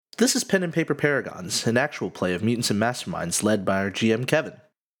This is Pen and Paper Paragons, an actual play of Mutants and Masterminds led by our GM Kevin.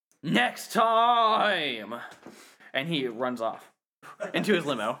 Next time! And he runs off into his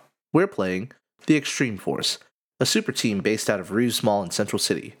limo. We're playing the Extreme Force, a super team based out of Ruse Mall in Central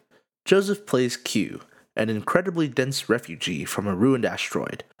City. Joseph plays Q, an incredibly dense refugee from a ruined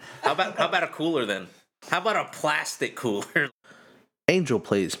asteroid. How about a cooler then? How about a plastic cooler? Angel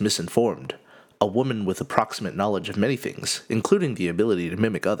plays Misinformed, a woman with approximate knowledge of many things, including the ability to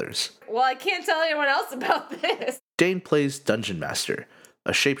mimic others. Well, I can't tell anyone else about this. Dane plays Dungeon Master,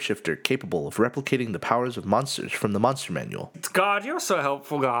 a shapeshifter capable of replicating the powers of monsters from the Monster Manual. God, you're so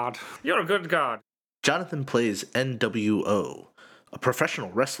helpful, God. You're a good God. Jonathan plays NWO, a professional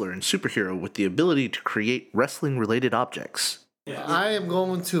wrestler and superhero with the ability to create wrestling-related objects. I am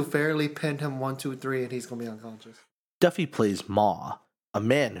going to fairly pin him 1, 2, 3, and he's going to be unconscious. Duffy plays Maw, a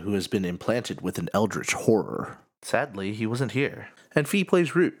man who has been implanted with an eldritch horror. Sadly, he wasn't here. And Fee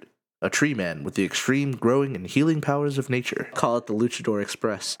plays Root, a tree man with the extreme growing and healing powers of nature. Call it the Luchador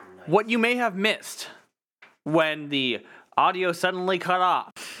Express. What you may have missed when the audio suddenly cut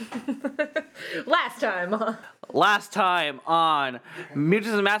off. Last time. On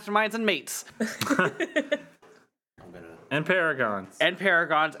Mutants and Masterminds and Mates. And Paragons. And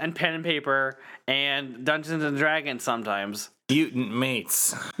Paragons and Pen and Paper and Dungeons and Dragons sometimes. Mutant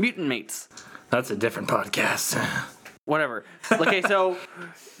Mates. Mutant Mates. That's a different podcast. Whatever. Okay, so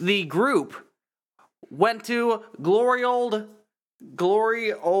the group went to glory old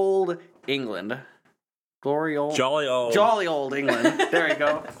England. Jolly old. Jolly old England. There you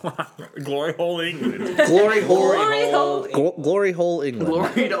go. Glory hole England. Glory hole hole. Glory hole England.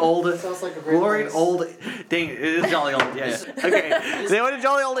 Gloried old. Sounds like a great Gloried place. old. Dang, it is jolly old. Yeah. Okay. They went to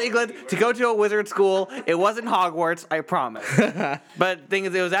jolly old England to go to a wizard school. It wasn't Hogwarts, I promise. But the thing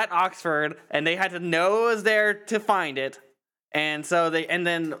is, it was at Oxford, and they had to know it was there to find it. And so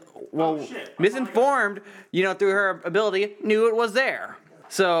Misinformed, through her ability, knew it was there.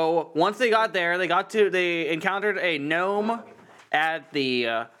 So once they got there, they encountered a gnome at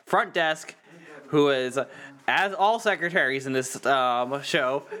the front desk, who is, as all secretaries in this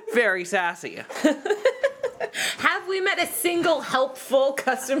show, very sassy. Have we met a single helpful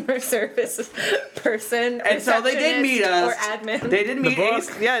customer service person? And so they did meet us. Or admin. They did meet book.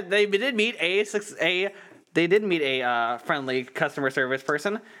 they did meet a friendly customer service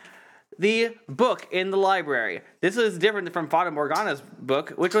person. The book in the library. This is different from Fata Morgana's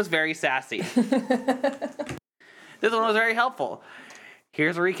book, which was very sassy. This one was very helpful.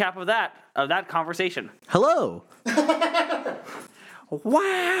 Here's a recap of that conversation. Hello!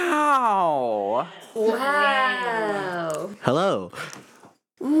 Wow! Wow. Hello.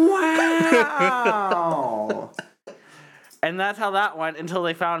 Wow! And that's how that went until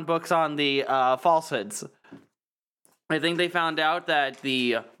they found books on the falsehoods. I think they found out that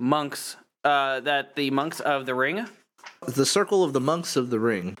the monks of the ring. The Circle of the Monks of the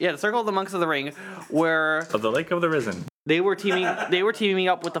Ring. Yeah, the Circle of the Monks of the Ring were Of the Lake of the Risen. they were teaming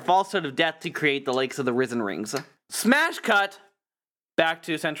up with the falsehood of death to create the Lakes of the Risen rings. Smash cut back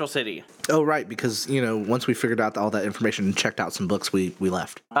to Central City. Oh, right, because, once we figured out all that information and checked out some books, we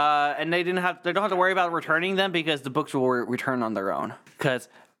left. And they don't have to worry about returning them because the books will return on their own. Because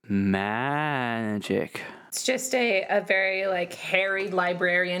magic. It's just a very harried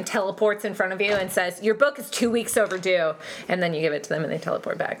librarian teleports in front of you and says, your book is 2 weeks overdue. And then you give it to them and they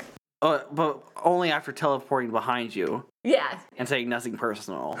teleport back. But only after teleporting behind you Yeah. and saying nothing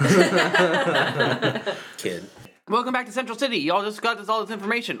personal. Kid. Welcome back to Central City. Y'all just got all this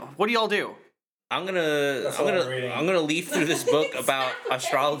information. What do y'all do? I'm gonna leaf through this book about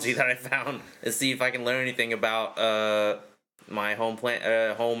astrology that I found and see if I can learn anything about my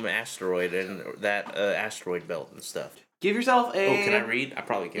home asteroid and that asteroid belt and stuff. Give yourself a... Oh, can I read? I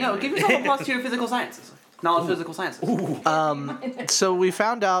probably can. No, give yourself a +2 to physical sciences. Knowledge physical sciences. So we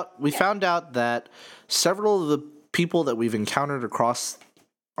found out that several of the people that we've encountered across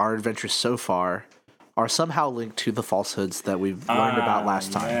our adventures so far are somehow linked to the falsehoods that we've learned about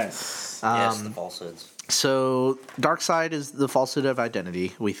last time. Yes. Yes, the falsehoods. So Darkseid is the falsehood of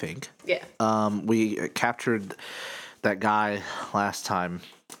identity, we think. Yeah. We captured that guy last time,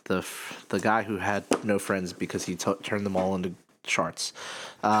 the guy who had no friends because he turned them all into sharts.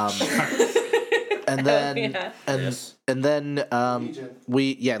 And then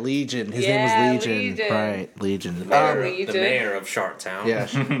Legion. His name was Legion. Right, Legion. The mayor of Sharktown. Yeah,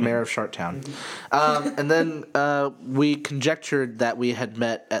 mayor of Sharktown. And then we conjectured that we had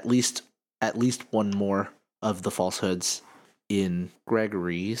met at least one more of the falsehoods in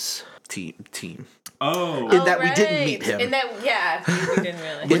Gregory's team. Oh. In that we didn't meet him. In that, we didn't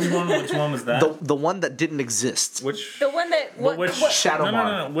really. Which one was that? The one that didn't exist. Which? The one that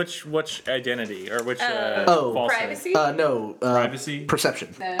Shadowmar. No. Which identity or which falsehood? privacy? No. Privacy.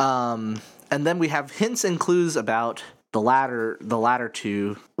 Perception. No. And then we have hints and clues about the latter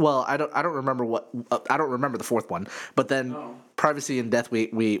two. Well, I don't remember I don't remember the fourth one. But then privacy and death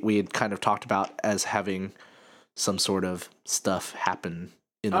we had kind of talked about as having some sort of stuff happen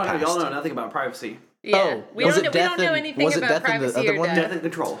in the past. Y'all know nothing about privacy. Yeah. We was don't it know Death anything was it about Death in the privacy other or one? death. Death and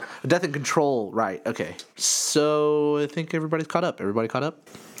control. Death and Control, right? Okay, so I think everybody's caught up. Everybody caught up?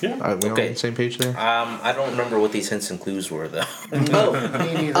 Yeah. All right, we're on the same page there. I don't remember what these hints and clues were though.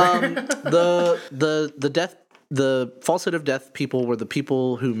 The falsehood of death people were the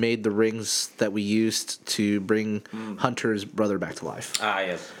people who made the rings that we used to bring Hunter's brother back to life.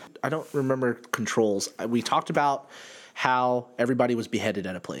 Yes. I don't remember controls. We talked about how everybody was beheaded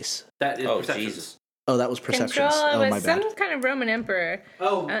at a place. That is Oh perception. Jesus. Oh, that was perceptions. Control Oh, my was bad. some kind of Roman emperor.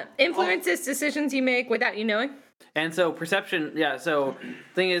 Influences decisions you make without you knowing. And so perception, so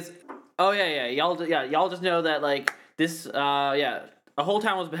thing is, y'all just know that like this, a whole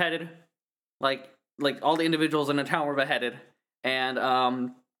town was beheaded, like all the individuals in the town were beheaded,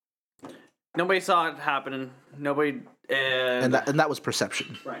 and nobody saw it happen. Nobody, And that was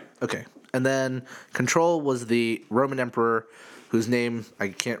perception. right. Okay. And then control was the Roman emperor whose name I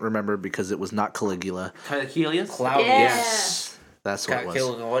can't remember because it was not Caligula. Caecilius. Claudius. Yeah. Yes. That's what it was.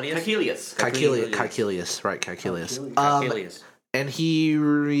 Caecilius. Caecilius. Caecilius. Caecilius. And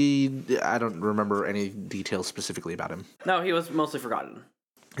I don't remember any details specifically about him. No, he was mostly forgotten.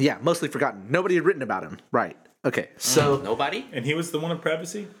 Yeah, mostly forgotten. Nobody had written about him. Right. Okay. So, Nobody? And he was the one of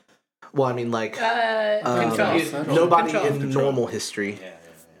privacy? well, I mean, like, Control. nobody Control. in normal history.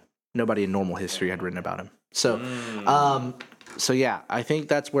 Nobody in normal history had written about him. So, so yeah, I think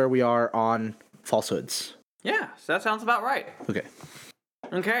that's where we are on falsehoods. Yeah, so that sounds about right. Okay.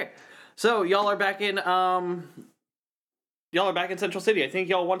 Okay, so y'all are back in Central City. I think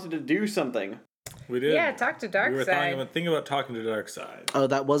y'all wanted to do something. We did. Yeah, talk to We were Darkseid. thinking about talking to Darkseid. Oh,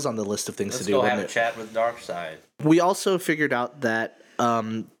 that was on the list of things Let's to do, go wasn't have a it? chat with Darkseid. We also figured out that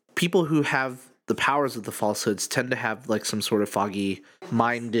people who have the powers of the falsehoods tend to have like some sort of foggy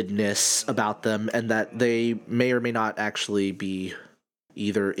mindedness about them, and that they may or may not actually be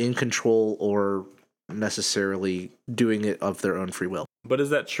either in control or necessarily doing it of their own free will. But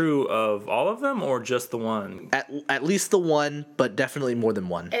is that true of all of them or just the one? At least the one, but definitely more than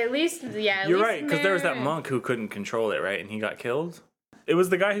one. At least, yeah. You're right, because there was that monk who couldn't control it, right? And he got killed? It was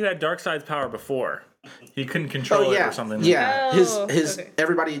the guy who had Darkseid's power before. He couldn't control it or something. Yeah, Oh, his okay.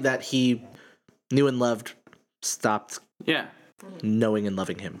 everybody that he knew and loved stopped Yeah, knowing and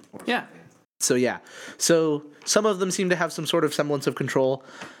loving him. yeah. So yeah, so some of them seem to have some sort of semblance of control,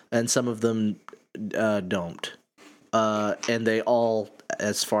 and some of them don't. And they all,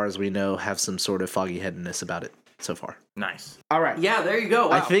 as far as we know, have some sort of foggy-headedness about it so far. Nice. All right. Yeah, there you go.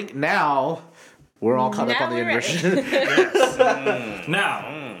 Wow. I think now we're all caught up Now on the we're inversion.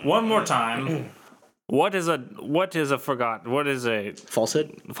 Now, one more time. What is a Falsehood?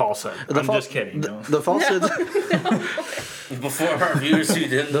 falsehood? I'm fal- just kidding. No. The falsehoods. Before our viewers who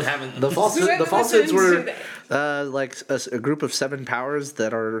haven't The Whoever falsehoods listens were to like a group of 7 powers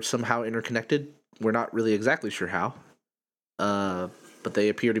that are somehow interconnected. We're not really exactly sure how, but they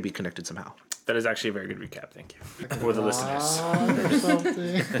appear to be connected somehow. That is actually a very good recap. Thank you for the listeners.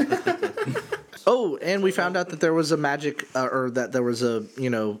 Oh, and we found out that there was a magic, or that there was a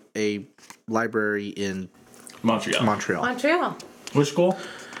library in Montreal. Montreal. Which school?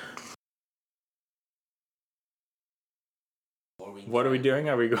 What are we doing?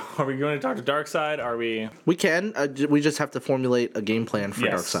 Are we going to talk to Darkseid? Are we? We can. We just have to formulate a game plan for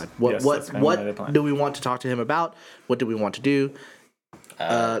Yes. Darkseid. Yes, let's formulate a plan. What do we want to talk to him about? What do we want to do?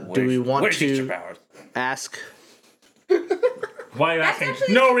 Do we want where's to Teacher Powers? ask? Why are you asking?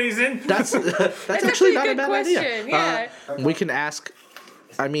 actually- No reason. That's actually not a bad question. idea. Yeah. We can ask.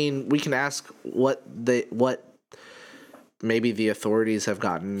 I mean, we can ask what maybe the authorities have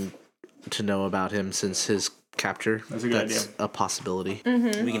gotten to know about him since his capture. That's a good idea. a possibility.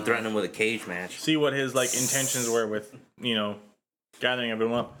 We can threaten him with a cage match. See what his intentions were with gathering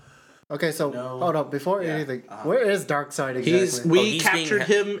everyone up. Okay, so hold up. Before anything, where is Darkseid exactly? We he's being captured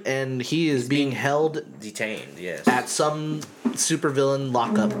him, and he is being held Detained, yes. at some supervillain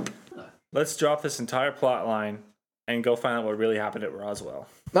lockup. Let's drop this entire plot line and go find out what really happened at Roswell.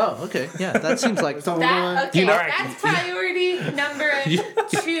 Oh, okay. Yeah, that seems like. So That, okay, You know- that's priority number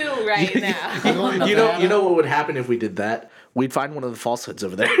 2 right now. You know what would happen if we did that? We'd find one of the falsehoods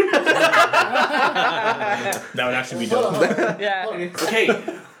over there. That would actually be dope. Yeah. Okay,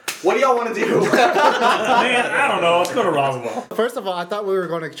 What do y'all want to do? Man, I don't know. Let's go to Roswell. First of all, I thought we were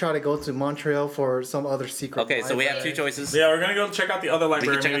going to try to go to Montreal for some other secret. Okay, so we have two library. choices. Yeah, we're gonna go check out the other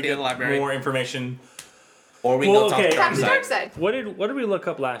library. check out maybe the other get library. more information. Or we can Well, go talk okay. to Talk to Darkseid. Dark Side. What did we look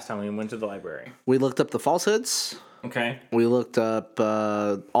up last time we went to the library? We looked up the falsehoods. Okay. We looked up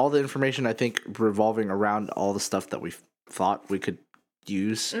all the information, I think, revolving around all the stuff that we thought we could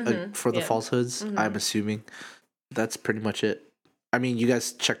use for the yeah. falsehoods. I'm assuming that's pretty much it. I mean, you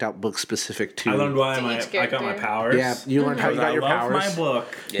guys checked out books specific to. I learned why To each I got my character. powers. Yeah, you learned how you got your I love powers. my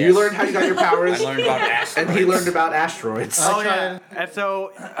book. Yes. You learned how you got your powers. I learned about and asteroids. he learned about asteroids. Oh yeah. And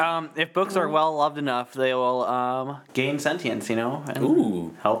so, if books are well loved enough, they will gain sentience, and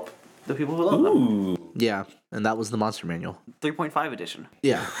Ooh. help the people who love them. Ooh. Yeah, and that was the Monster Manual. 3.5 edition.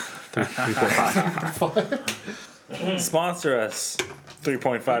 Yeah, 3.5. Sponsor us.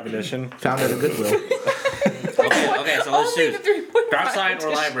 3.5 edition. Found it at Goodwill. Okay, so let's Only the choose 3.5 Darkseid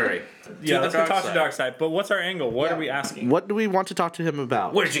or library. Yeah, the let's go talk to dark Darkseid. But what's our angle? What are we asking? What do we want to talk to him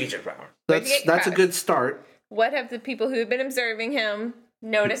about? Where did you get your power? Where'd you That's get your that's a powers? good start. What have the people who have been observing him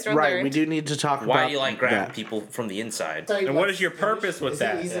noticed or Right, learned? we do need to talk Why about do you like grabbing that. people from the inside? And what is your purpose with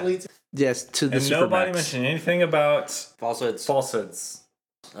that? Yes, to the And nobody Supermax. mentioned anything about Falsehoods. falsehoods.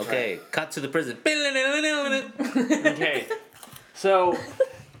 Okay, cut to the prison. Okay. So,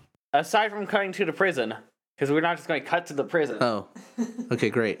 aside from cutting to the prison, because we're not just going to cut to the prison. Oh, okay,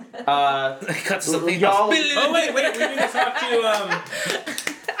 great. Cut to something Y'all- else. Oh wait, we need to talk to.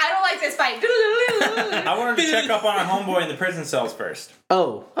 I don't like this fight. I wanted to check up on our homeboy in the prison cells first.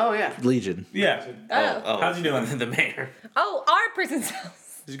 Oh, Oh yeah. Legion. Yeah, Oh. how's he doing? The mayor. Oh, our prison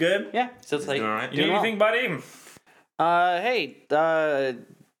cells. He's good. Yeah. So it's like. Doing all right. You need Doing well. anything, buddy? Hey.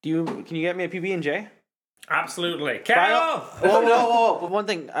 Can you get me a PB and J? Absolutely. Kyle. Whoa! But one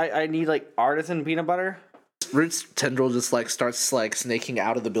thing, I need like artisan peanut butter. Root's tendril just like starts like snaking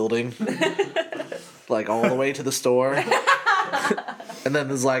out of the building, like all the way to the store. And then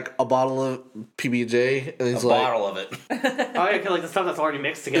there's like a bottle of PB&J, and he's A like, bottle of it. Oh yeah, 'cause, like the stuff that's already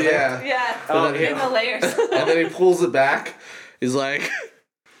mixed together. yeah. Yeah. Oh, In the layers. And then he pulls it back. He's like,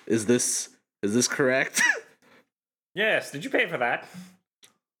 "Is this correct?" Yes. Did you pay for that?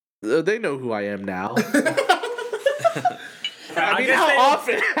 They know who I am now. I mean, guess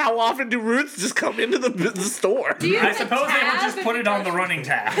how often do Roots just come into the store? Do you I have a suppose they would tab just in put your it on the grocery- running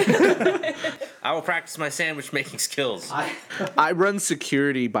tab. I will practice my sandwich making skills. I run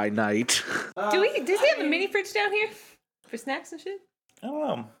security by night. Does he have a mini fridge down here for snacks and shit? I don't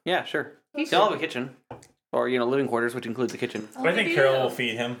know. Yeah, sure. He They'll should. have a kitchen, or living quarters, which includes the kitchen. I think Carol will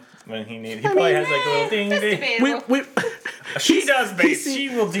feed him when he needs. He probably has like a little ding That's ding. debatable. We She does basic. She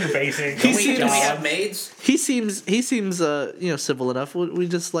will do basic. Can we seems- have maids? he seems civil enough. We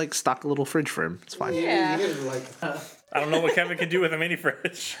just like stock a little fridge for him. It's fine. Yeah. I don't know what Kevin can do with a mini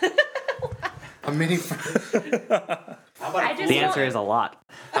fridge. A mini fridge. I just The answer is a lot.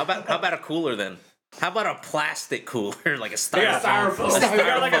 How about a cooler then? How about a plastic cooler, like a styrofoam? Yeah, styrofoam. We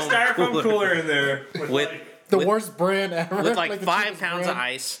got like a styrofoam cooler in there with The with, worst brand ever. with like the 5 cheapest pounds of brand.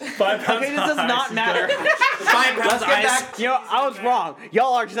 ice. 5 pounds. Okay, this does of not ice. matter. 5 pounds Let's of get ice. back. I was wrong.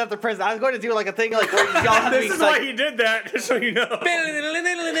 Y'all are just at the prison. I was going to do like a thing like where y'all have to be This is like. why he did that, just so you know.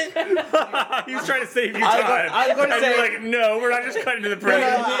 He's trying to save you I was time. going- I was going to and say- you're like, no, we're not just cutting to the No, prison.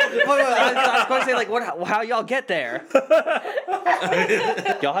 I was going to say like how y'all get there.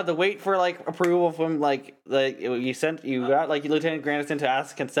 Y'all had to wait for like approval from like you got like Lieutenant Grandison to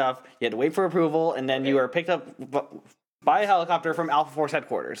ask and stuff. You had to wait for approval, and then you were picked up by a helicopter from Alpha Force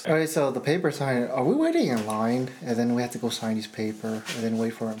headquarters. Okay, so the paper sign. Are we waiting in line, and then we have to go sign these paper, and then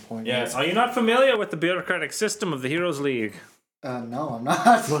wait for an appointment? Yes. Are you not familiar with the bureaucratic system of the Heroes League? No, I'm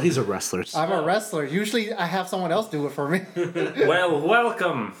not. Well, he's a wrestler. I'm a wrestler. Usually, I have someone else do it for me. Well,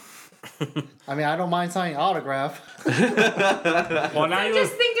 welcome. I mean, I don't mind signing autograph. Well, now you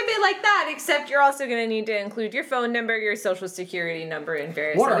Just think of it like that, except you're also going to need to include your phone number, your social security number, and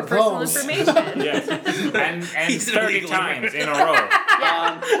various What other are personal those? information. Yes. And He's 30 illegal times in a row.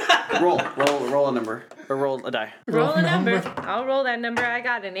 Roll a number or roll a die. Roll a number. I'll roll that number. I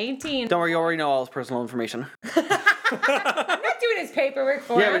got an 18. Don't worry, you already know all his personal information. I'm not doing his paperwork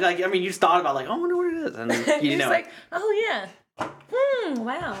for Yeah, him. but like I mean, you just thought about like, oh, I wonder what it is, and You're you just know. like, oh yeah.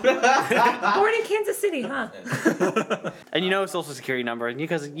 Wow. Born in Kansas City, huh? And you know his social security number,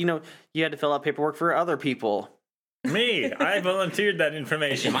 because you had to fill out paperwork for other people. Me, I volunteered that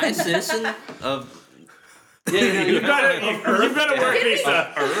information. Am I a citizen of You've got a work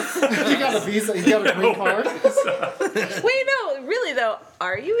visa. You got a visa. You got a green card. Wait, no, really though,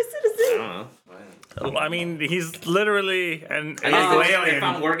 are you a I citizen? don't know. I mean, he's literally an I guess illegal if alien.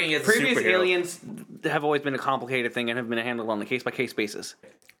 I'm working as a Previous superhero. aliens have always been a complicated thing and have been handled on a case-by-case basis.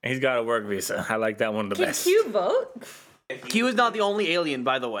 He's got a work visa. I like that one the Can best. Q vote? Q is not the only alien,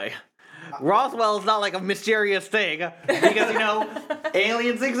 by the way. Roswell is not like a mysterious thing because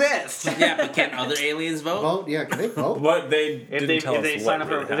aliens exist. Yeah, but can other aliens vote? Vote? Yeah, can they vote? What they If didn't tell if they us sign what up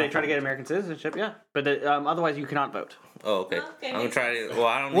for, really if they try to happened. get American citizenship, yeah. But otherwise, you cannot vote. Oh, okay. Okay, I'm gonna makes try to. Well,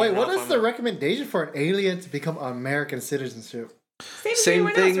 I don't. Wait, even know what if is I'm- the recommendation for an alien to become American citizenship? Same as thing.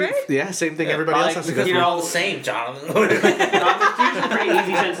 everyone else, right? Yeah, same thing. Everybody else has to go Because through. you're all the same, Jonathan. It's usually pretty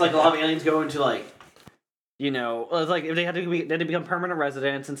easy since like a lot of aliens go into like, it's like if they had to become permanent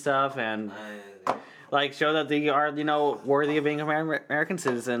residents and stuff, and like show that they are worthy of being American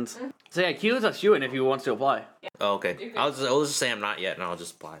citizens. So yeah, Q is a shoo-in if he wants to apply. Oh, okay. I'll just say I'm not yet, and I'll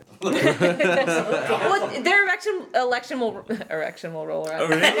just apply. Well, their election will roll around. Oh,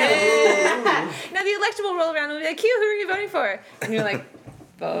 really? Now the election will roll around and be like, Q, who are you voting for? And you're like,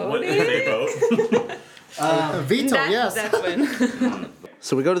 What voting? did they vote? Veto, yes. That's when.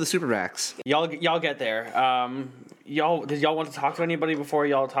 So we go to the Supermax. Y'all get there. Did y'all want to talk to anybody before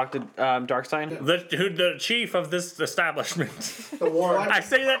y'all talk to Darkseid? The chief of this establishment. The war. I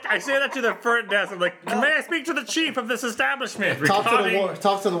say that to the front desk. I'm like, may I speak to the chief of this establishment? Talk to the regarding-" war.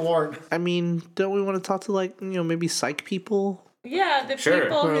 Talk to the warden. I mean, don't we want to talk to maybe psych people? Yeah, the Sure.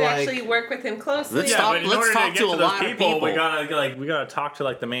 people We're who like- actually work with him closely. Let's Yeah, talk- but in let's order talk to get to to a those lot of people, we people. we gotta talk to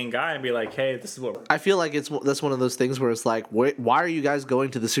the main guy and be like, hey, this is what. I feel like that's one of those things where it's like, why are you guys going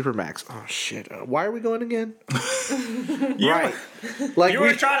to the Supermax? Oh shit! Why are we going again? Right. Like You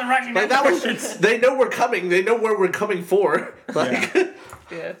were trying to write me like down that questions. was. They know we're coming. They know where we're coming for. Like. Yeah.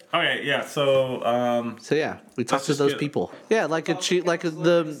 Yeah. Okay, yeah. So, So yeah, we talked Let's to just those get- people. Yeah, like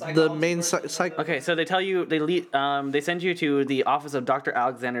the main psych. Okay, so they tell you they send you to the office of Dr.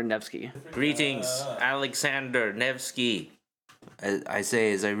 Alexander Nevsky. Greetings, Alexander Nevsky. I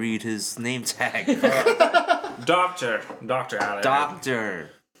say as I read his name tag. Doctor Alex. Doctor.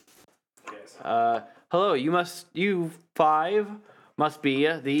 Hello, you five must be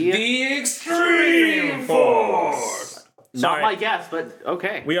The Extreme Force. not Sorry. my guess, but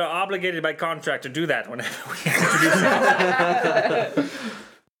okay. We are obligated by contract to do that whenever we introduce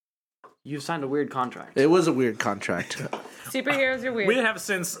You've signed a weird contract. It was a weird contract. Superheroes are weird. We have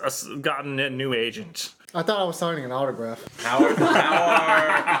since gotten a new agent. I thought I was signing an autograph. How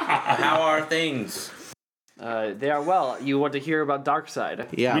are things? They are well. You want to hear about Darkseid?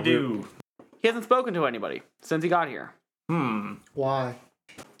 Yeah, We do. He hasn't spoken to anybody since he got here. Why?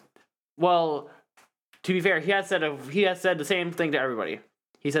 Well, to be fair, he has said the same thing to everybody.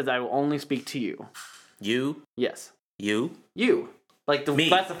 He says, "I will only speak to you." You? Yes, You? you. Like Me.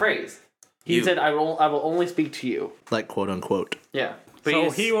 that's the phrase. He You. said, "I will only speak to you." like quote unquote. Yeah. But So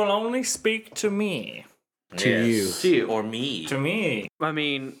he's- he will only speak to me. To you. To you. Or me. To me. I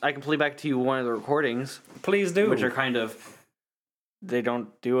mean, I can play back to you one of the recordings, Please do. which are kind of. They don't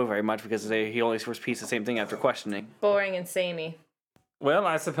do it very much because he only repeats the same thing after questioning. Boring and samey. Well,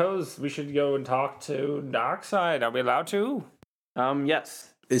 I suppose we should go and talk to Darkseid. Are we allowed to? Yes.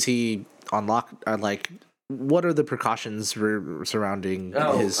 Is he on lock? What are the precautions surrounding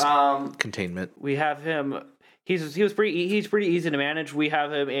his containment? We have him. He's pretty easy to manage. We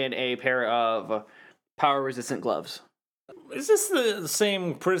have him in a pair of power resistant gloves. Is this the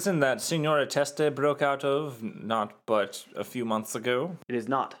same prison that Signora Teste broke out of not but a few months ago? It is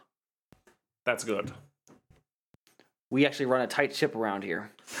not. That's good. We actually run a tight ship around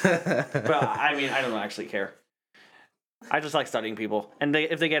here. But I mean, I don't actually care. I just like studying people, and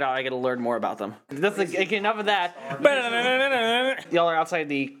if they get out, I get to learn more about them. That's enough of that. Y'all are outside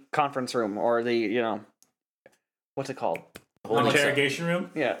the conference room, or what's it called? Interrogation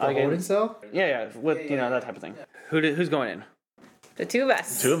room? Yeah, The holding cell? yeah, with that type of thing. Who's going in? The two of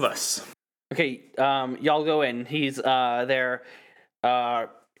us. Two of us. Okay, y'all go in. He's there,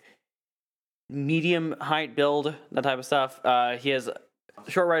 medium height build, that type of stuff. He has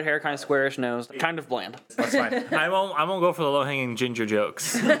short red hair, kind of squarish nose, kind of bland. That's fine. I won't go for the low hanging ginger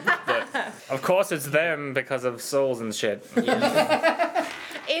jokes. But of course it's them because of souls and shit.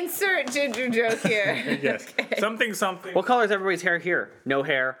 Insert ginger joke here. Yes. Something. What color is everybody's hair here? No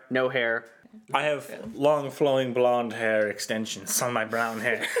hair, no hair. I have long flowing blonde hair extensions on my brown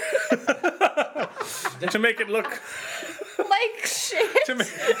hair. To make it look Like shit. no,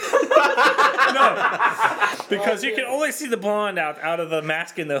 because you can only see the blonde out of the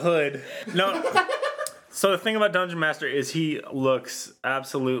mask in the hood. No. So the thing about Dungeon Master is he looks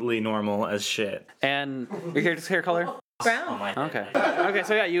absolutely normal as shit. And your hair color? Brown. Okay. Okay,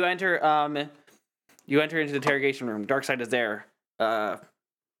 so yeah, you enter into the interrogation room. Darkseid is there. Hello,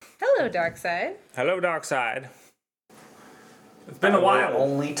 Darkseid. Hello, Darkseid. It's been a while.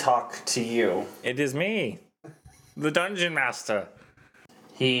 Only talk to you. It is me, the Dungeon Master.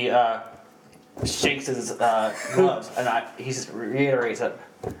 He shakes his gloves and he reiterates it.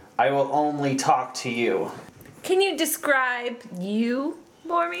 I will only talk to you. Can you describe you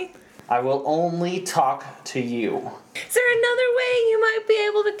for me? I will only talk to you. Is there another way you might be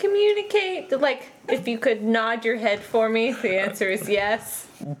able to communicate? Like, if you could nod your head for me, the answer is yes.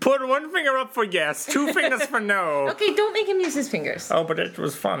 Put one finger up for yes, 2 fingers for no. Okay, don't make him use his fingers. Oh, but it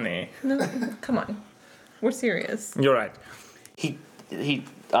was funny. No, come on. We're serious. You're right. He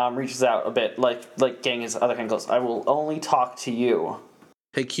reaches out a bit, like getting his other hand close. I will only talk to you.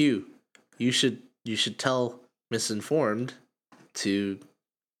 Hey Q, you should tell Misinformed to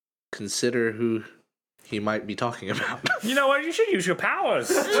consider who he might be talking about. You know what? You should use your powers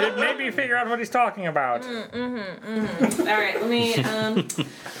to maybe figure out what he's talking about. All right, let me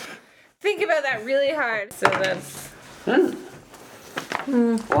think about that really hard. So that's A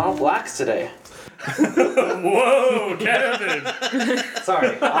lot of blacks today. Whoa, Kevin! Sorry,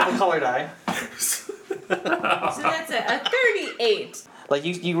 on the color die. so that's a 38. Like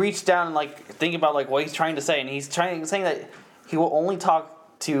you reach down and like think about like what he's trying to say, and he's saying that he will only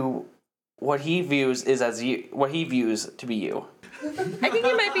talk to what he views what he views to be you. I think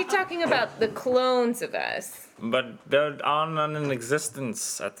he might be talking about the clones of us. But they're on in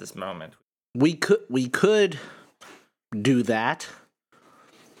existence at this moment. We could do that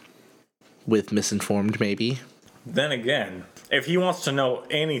with Misinformed, maybe. Then again, if he wants to know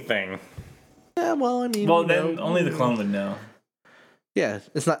anything, Yeah, well, I mean, well, then only the clone would know. Yeah,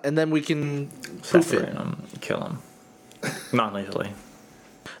 it's not, and then we can poof Separate it. him, kill him, not lethally.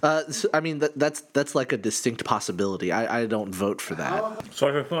 So, I mean, that's like a distinct possibility. I don't vote for that. So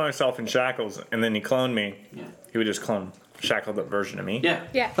if I put myself in shackles and then he cloned me, he would just clone shackled up version of me. Yeah.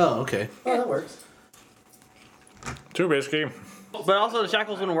 Yeah. Oh, okay. Oh, that works. Too risky. But also the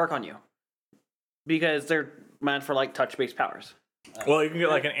shackles wouldn't work on you because they're meant for like touch-based powers. Well, you can get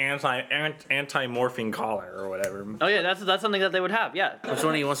like an anti-morphing collar or whatever. Oh yeah, that's something that they would have. Yeah. Which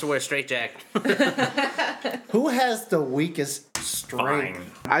one of you wants to wear a straitjacket? Who has the weakest strength?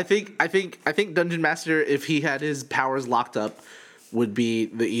 Fine. I think Dungeon Master, if he had his powers locked up, would be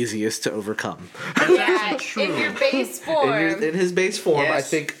the easiest to overcome. Yeah, in your base form. In his base form,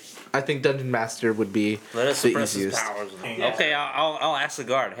 Yes. I think Dungeon Master would be Let us the suppress his easiest. powers. Okay, I'll ask the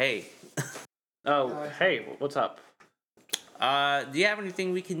guard. Hey, Oh, hey, what's up? do you have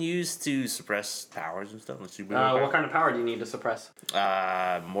anything we can use to suppress powers and stuff? What kind of power do you need to suppress?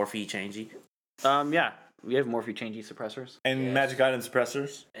 Morphe changey. Yeah, we have Morphe changey suppressors. And magic item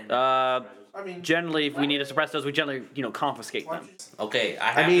suppressors. Generally, if we need to suppress those, we generally, confiscate them. Okay,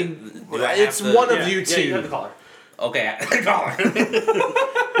 I mean, do I have it's to- one of you two. Yeah, you have the collar. Okay, collar.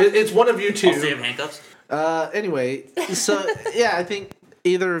 It's one of you I'll still two. have handcuffs. Anyway, so yeah, I think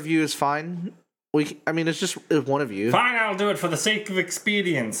either of you is fine. It's just one of you. Fine, I'll do it for the sake of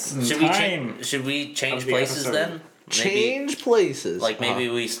expedience. And time. Should we change Of the places episode. then? Change places. Like maybe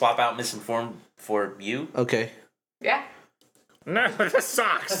we swap out Misinformed for you. Okay. Yeah. No, this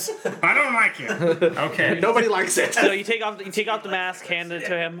sucks. I don't like it. Okay. Nobody likes it. So you take off the mask, hand it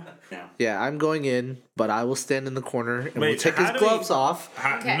to him. Yeah, I'm going in, but I will stand in the corner and we'll Wait, take his how do we- gloves off.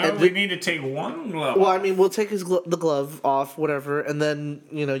 Okay. No, we need to take one glove. Well, I mean, we'll take the glove off, whatever, and then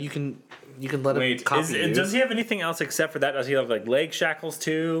you can let him Wait, copy you. does he have anything else except for that? Does he have like leg shackles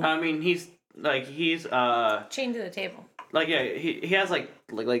too? I mean, he's Chained to the table. he has like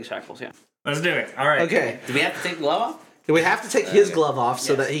leg shackles. Yeah. Let's do it. All right. Okay, Do we have to take the glove off? we have to take his glove off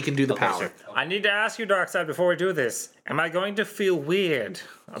so that he can do the Okay, power. sure. I need to ask you, Darkseid, before we do this. Am I going to feel weird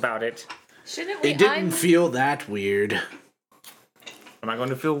about it? Shouldn't we? It didn't feel that weird. Am I going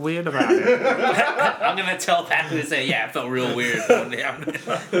to feel weird about it? I'm gonna telepathically say, yeah, it felt real weird.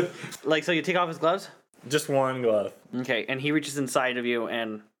 Like, so you take off his gloves. Just one glove. Okay, and he reaches inside of you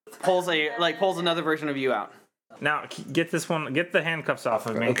and pulls another version of you out. Now, get this one. Get the handcuffs off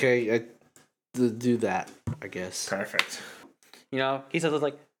of me. Okay, do that, I guess. Perfect. He says it's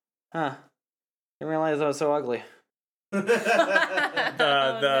like, huh? Didn't realize I was so ugly.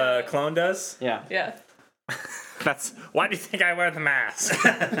 The clone does. Yeah. Yeah. That's why do you think I wear the mask?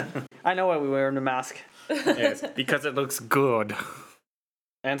 I know why we wear the mask. Yes, because it looks good.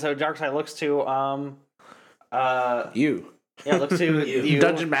 And so Darkseid looks to You, looks to you,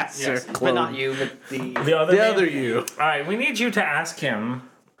 Dungeon Master, yes, but clone. not you, but the The other, The man- other you. All right, we need you to ask him.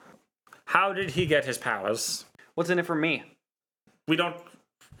 How did he get his powers? what's in it for me? We don't.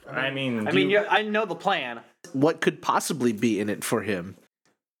 I mean. I mean, I know the plan. What could possibly be in it for him?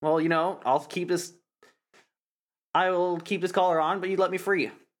 Well, I will keep this collar on, but you let me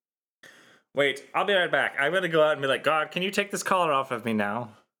free. Wait, I'll be right back. I'm gonna go out and be like, God, can you take this collar off of me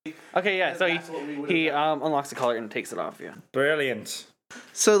now? Okay, yeah. So he unlocks the collar and takes it off you. Brilliant.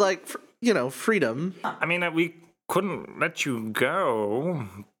 So, like, freedom. I mean, we couldn't let you go,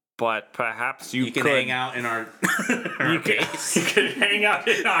 but perhaps you can could hang out in our, you could hang out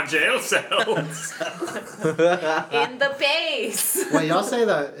in our jail cells. In the base. Wait, y'all say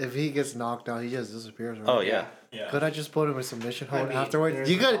that if he gets knocked out, he just disappears, right? Oh yeah. Could I just put him in submission hold mean, afterwards? there's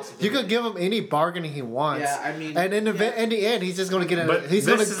You a could possibility. give him any bargaining he wants. Yeah, I mean, and in the end, he's just gonna get But he's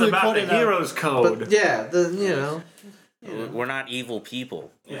this gonna is about the put in a- hero's code. But yeah, We're not evil people.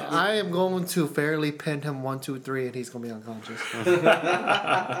 I am going to fairly pin him 1, 2, 3, and he's gonna be unconscious.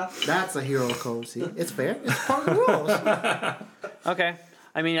 That's a hero code. See, it's fair. It's part of the rules. Okay.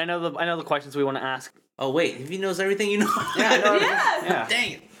 I mean, I know the questions we want to ask. Oh wait, if he knows everything you know. Yeah. Yeah.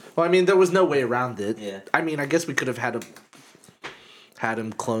 Dang it. well, I mean, there was no way around it. Yeah. I mean, I guess we could have had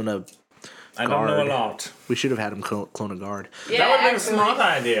him clone a I don't know a guard. lot. We should have had him clone a guard. Yeah, That would have been a actually. smart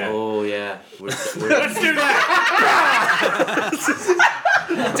idea. Oh yeah. We're Let's do that.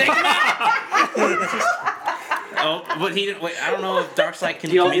 oh, but he didn't. Wait, I don't know if Darkseid can.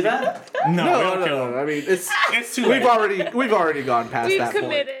 Do y'all do that? No, we don't kill him. I mean, It's too we've late. already gone past We've that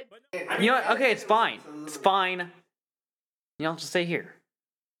committed. You know what? Okay, it's fine. It's fine. Y'all just stay here.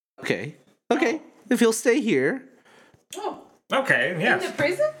 point. Okay. If he'll stay here, Okay, In the yes.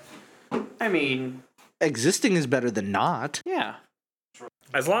 prison? I mean, existing is better than not. yeah.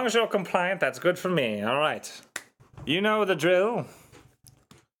 As long as you're compliant, that's good for me. All right. You know the drill.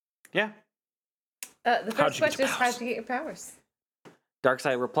 Yeah. The How'd first you get question your is how'd you get your powers?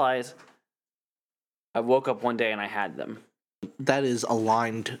 Darkseid replies, I woke up one day and I had them. That is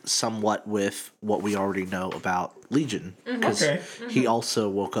aligned somewhat with what we already know about Legion, because Okay. he also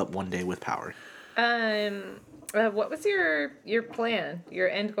woke up one day with power. What was your plan? Your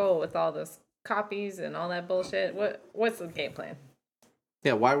end goal with all those copies and all that bullshit? What's the game plan?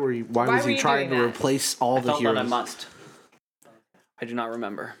 Yeah, why was were he you trying to doing that? replace all I the felt heroes? that I must. I do not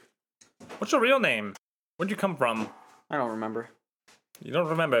remember. What's your real name? Where'd you come from? I don't remember. You don't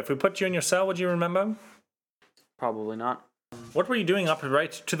remember. If we put you in your cell, would you remember? Probably not. What were you doing up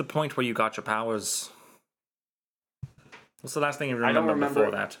right to the point where you got your powers? What's the last thing you I don't remember remember.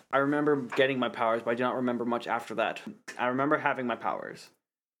 before that? I remember getting my powers, but I do not remember much after that. I remember having my powers.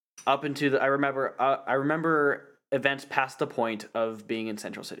 Up into the I remember events past the point of being in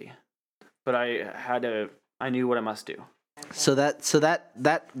Central City. But I knew what I must do. So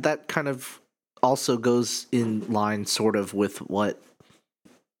that kind of also goes in line sort of with what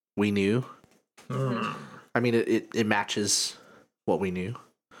we knew. I mean, it matches what we knew.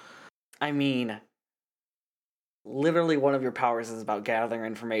 I mean, literally one of your powers is about gathering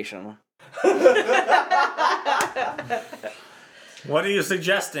information. What are you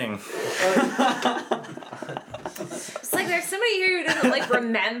suggesting? It's like there's somebody here who doesn't like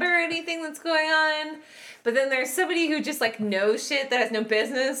remember anything that's going on, but then there's somebody who just like knows shit that has no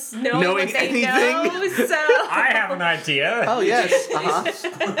business knowing Knowing what they anything? know. So I have an idea. Oh yes.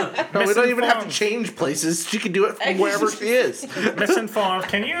 No, we don't even have to change places. She can do it from wherever she is. Misinformed.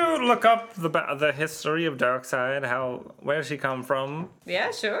 Can you look up the history of Darkseid? Where does he come from? yeah,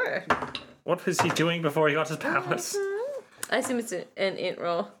 sure. What was he doing before he got his powers? I assume it's an int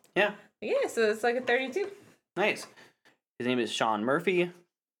roll. Yeah, Yeah, so it's like a 32. nice. His name is Sean Murphy.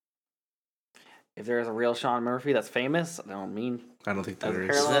 If there is a real Sean Murphy that's famous, I don't mean I don't think As there a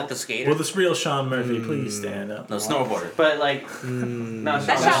is. parallel- Is that the skater? Will this real Sean Murphy please stand up? No, snowboarder. but like no,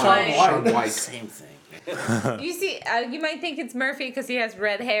 That's Sean Sean Murphy. White. Sean White. Same thing. You see, you might think it's Murphy because he has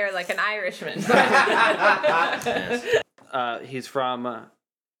red hair like an Irishman. He's from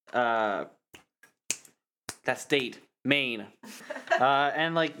that state, Maine.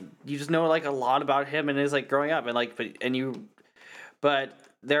 And like you just know like a lot about him and his like growing up and like but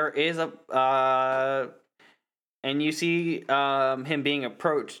there is and you see him being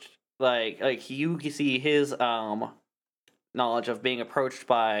approached like you see his knowledge of being approached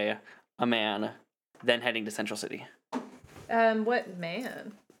by a man then heading to Central City. What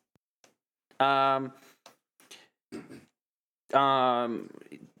man? The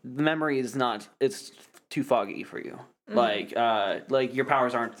memory is not, it's too foggy for you. Like your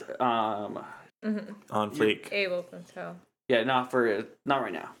powers aren't On fleek. Able to tell. yeah, not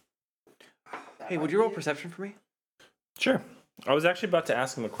right now. Hey, would you roll perception for me? Sure. I was actually about to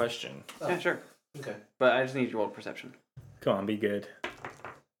ask him a question. Yeah, sure. Okay. But I just need you to roll perception. Come on, be good.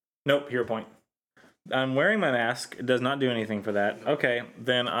 Nope, hero point. I'm wearing my mask. It does not do anything for that. Okay,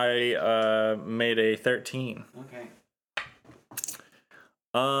 then I made a 13. Okay.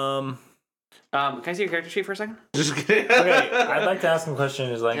 Um. Can I see your character sheet for a second? Just kidding. Okay, I'd like to ask him a question.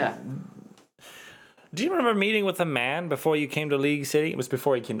 Is like, Yeah. Do you remember meeting with a man before you came to League City? It was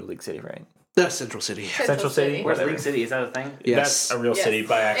before you came to League City, right? That's Central City. Central City? Where's Whatever. League City? Is that a thing? Yes. That's a real city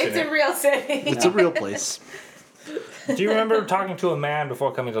by accident. It's a real city. It's a real place. Do you remember talking to a man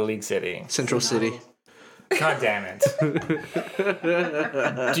before coming to League City? Central City. God damn it.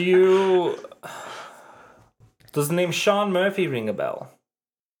 Do you... Does the name Sean Murphy ring a bell?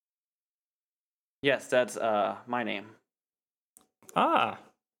 Yes, that's my name. Ah,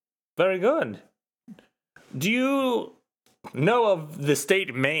 very good. Do you know of the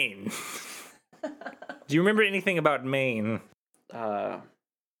state Maine? Do you remember anything about Maine? Yeah,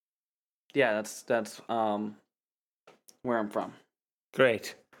 that's where I'm from.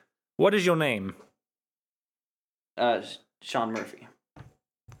 Great. What is your name? Sean Murphy,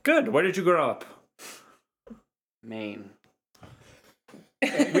 Good. Where did you grow up? Maine.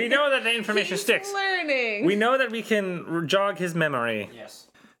 We know that the information sticks. Learning. We know that we can jog his memory. Yes.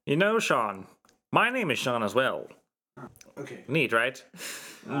 You know, Sean. My name is Sean as well. Okay. Neat, right?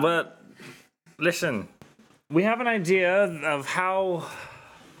 But listen, we have an idea of how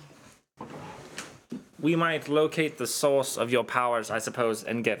we might locate the source of your powers, I suppose,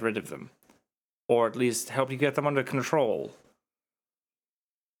 and get rid of them. Or at least help you get them under control.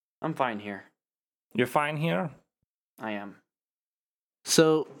 I'm fine here. You're fine here? I am.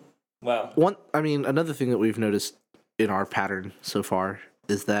 So, Well, another thing that we've noticed in our pattern so far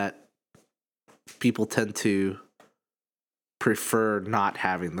is that people tend to prefer not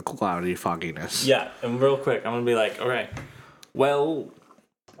having the cloudy fogginess. yeah, and real quick, I'm gonna be like, okay, well,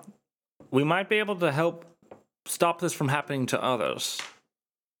 we might be able to help stop this from happening to others.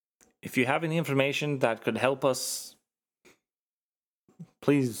 If you have any information that could help us,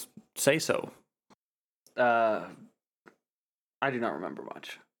 please say so. I do not remember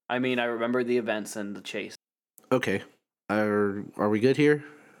much. I mean, I remember the events and the chase. Okay. Are we good here?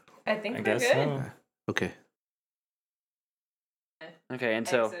 I think I we're guess good. so. Okay. Okay, and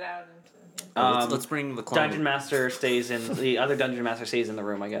so Exit out into- let's bring the clone. Dungeon Master stays in the other Dungeon Master stays in the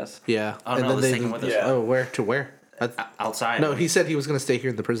room, I guess. Yeah. Oh, no, let's take him with us. Yeah. Oh, where to where? Outside. No, he said he was going to stay here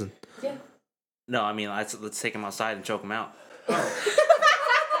in the prison. Yeah. No, I mean let's take him outside and choke him out.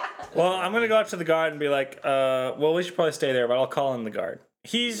 Well, I'm gonna go up to the guard and be like, well, we should probably stay there, but I'll call in the guard.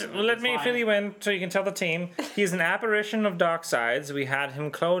 Let me fill you in so you can tell the team. He's an apparition of Darksides. We had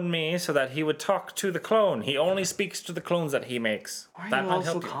him clone me so that he would talk to the clone. He only speaks to the clones that he makes. Why are That you might all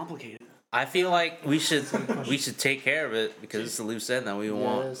so help you. complicated? I feel like we should take care of it because it's a loose end that we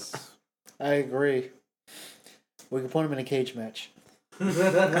want. Yes, I agree. We can put him in a cage match. You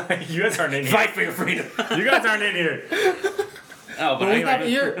guys aren't in here. Fight for your freedom. You guys aren't in here. Oh, but We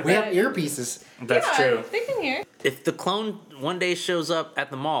anyway, have earpieces. That's Yeah, true. They can hear. if the clone one day shows up at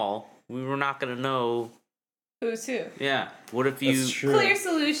the mall, we were not gonna know. Who's who? Yeah. What if you? That's true. Clear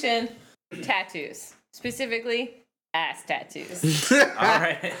solution. Tattoos. Specifically, ass tattoos. All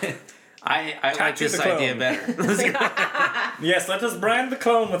right. I like Tattoo this the clone. idea better. Let's go. Yes, let us brand the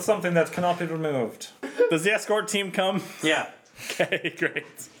clone with something that cannot be removed. Does the escort team come? Yeah. Okay, great.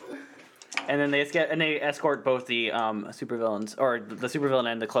 And then they escort both the supervillains, or the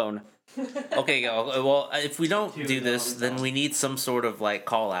supervillain and the clone. Okay, well, if we don't do this, then we need some sort of like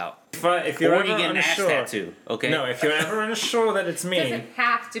call out. If you're Or ever you get an ass unsure, tattoo. Okay. no, if you're ever unsure that it's me, Doesn't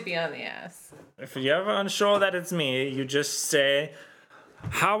have to be on the ass. if you're ever unsure that it's me, you just say,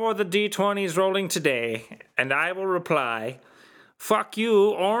 "How are the D20s rolling today?" And I will reply, "Fuck you,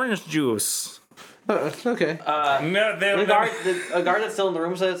 orange juice." Okay. No, A guard that's still in the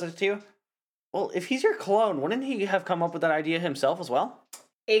room says it to you. Well, if he's your clone, wouldn't he have come up with that idea himself as well?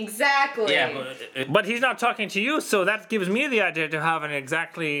 Exactly. Yeah, but he's not talking to you, so that gives me the idea to have an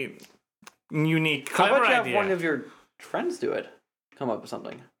exactly unique, How clever about you have idea. one of your friends do it? Come up with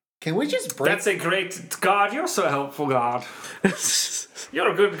something. Can we just break? That's a great God. You're so helpful, God.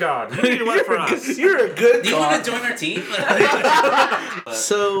 You're a good God. You need to work for us. You're a good do you want god. to join our team?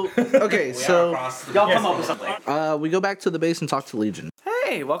 So, okay, so Y'all come up with something. we go back to the base and talk to Legion.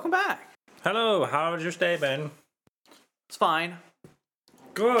 Hey, welcome back. Hello, how's your stay been? It's fine.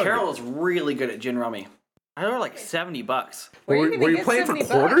 Good. Carol is really good at gin rummy. I owe her like $70. Where are you gonna you get playing for 70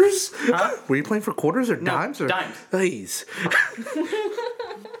 quarters? Huh? Were you playing for quarters or dimes? Or dimes. Please.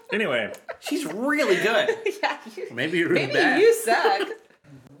 Anyway, She's really good. Yeah, you, Maybe you're really maybe bad. you suck.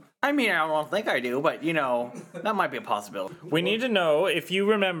 I mean, I don't think I do, but you know, that might be a possibility. we need to know if you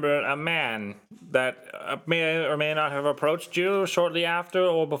remember a man that may or may not have approached you shortly after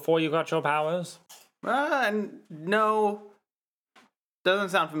or before you got your powers. No, doesn't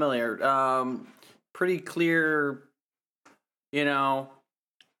sound familiar. Pretty clear. You know,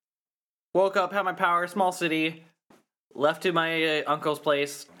 woke up, had my power, small city. left to my uncle's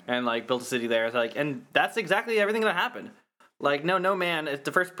place and like built a city there. So, like, and that's exactly everything that happened. Like, no man.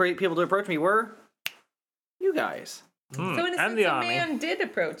 The first people to approach me were you guys. So in a And sense, the a army. man did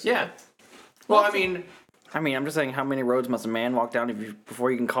approach you. Yeah. Well, I mean, I'm just saying, how many roads must a man walk down before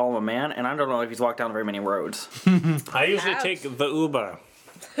you can call him a man? And I don't know if he's walked down very many roads. I usually Ouch. take the Uber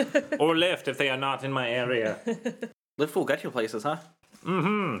or Lyft if they are not in my area. Lyft will get you places, huh?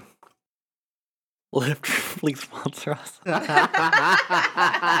 Mm-hmm. Lyft, please sponsor us.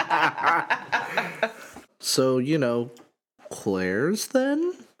 So, you know, Claire's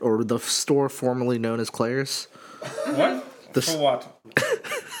then? Or the store formerly known as Claire's? What? The, For what?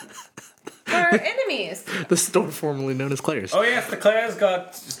 For our enemies. the store formerly known as Claire's. Oh yes, the Claire's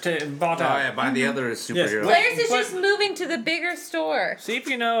got bought Oh out. yeah, by the other superhero. Claire's is But- just moving to the bigger store. See if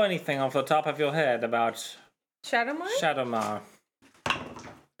you know anything off the top of your head about Shadowmar? Shadowmar.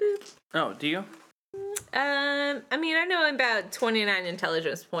 Oh, do you? I mean, I know about 29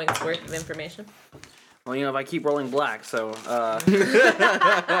 intelligence points worth of information. Well, you know, if I keep rolling black, so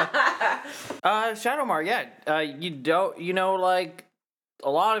Shadowmar, yeah. You know, like a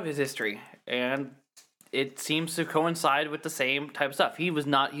lot of his history, and it seems to coincide with the same type of stuff. He was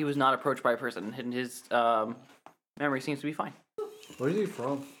not approached by a person, and his memory seems to be fine. Where's he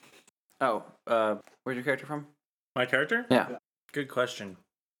from? Oh, where's your character from? My character? Yeah. Good question.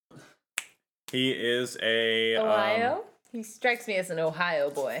 He is a Ohio? He strikes me as an Ohio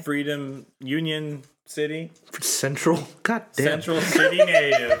boy. Freedom Union City, Central? God damn. Central City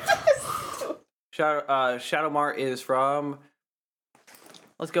native. Shadowmar is from.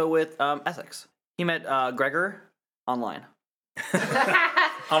 Let's go with Essex. He met Gregor online. On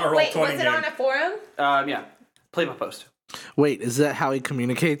a roll Wait, 20 was it game. on a forum? Yeah, play by post. Wait, is that how he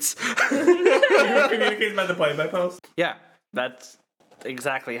communicates? Communicates by the play-by post. Yeah, that's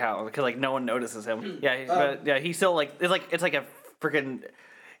exactly how. Because like no one notices him. Yeah, he's still like it's like a freaking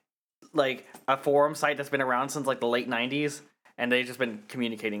like a forum site that's been around since like the late '90s, and they've just been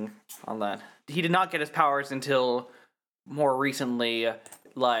communicating on that. He did not get his powers until more recently,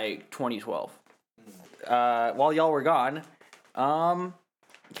 like 2012. While y'all were gone,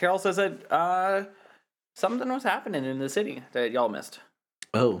 Carol says that something was happening in the city that y'all missed.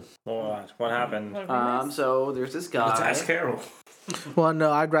 Oh. What happened? So there's this guy. Let's ask Carol. Well,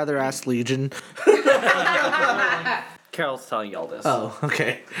 no, I'd rather ask Legion. Carol's telling y'all this. Oh,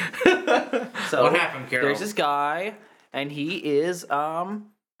 okay. So What happened, Carol? There's this guy, and he is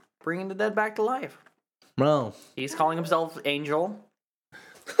bringing the dead back to life. Well, He's calling himself Angel,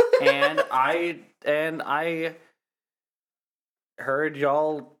 and I heard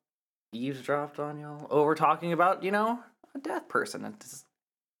y'all eavesdropped on y'all over talking about a death person. It's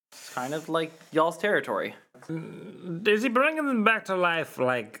kind of like y'all's territory. Is he bringing them back to life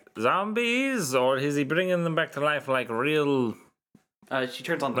like zombies, or is he bringing them back to life like real She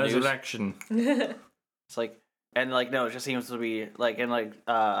turns on the news. resurrection? It's like, and like, no, it just seems to be like, in like,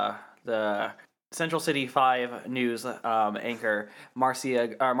 the Central City 5 news anchor,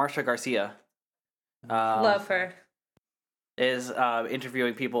 Marcia Garcia. Love her. Is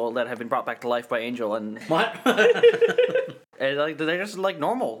interviewing people that have been brought back to life by Angel, and What? and like they're just like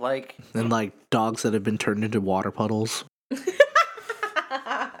normal, like and like dogs that have been turned into water puddles.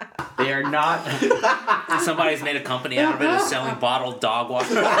 they are not. Somebody's made a company out of it of selling bottled dog water.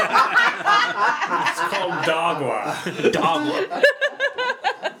 It's called Dogwa. Dog water.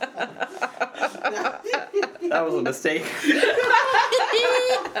 That was a mistake.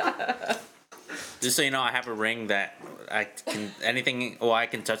 Just so you know, I have a ring that I can I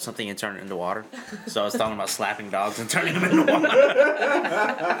can touch something and turn it into water. So I was talking about slapping dogs and turning them into water.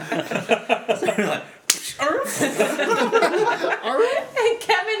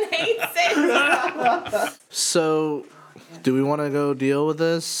 Kevin hates it. So, do we want to go deal with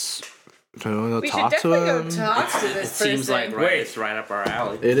this? Do we want to We should talk to definitely go him? talk to It this seems person. like it's right up our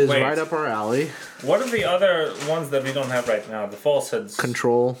alley. It is Wait. right up our alley. What are the other ones that we don't have right now? The falsehoods.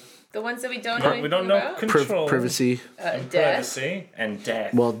 Control, The ones that we don't know anything We don't know about. control. privacy. Death. Privacy and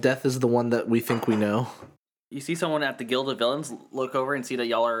death. Well, death is the one that we think we know. You see someone at the Guild of Villains look over and see that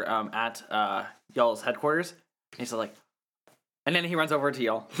y'all are at y'all's headquarters. And he's like, and then he runs over to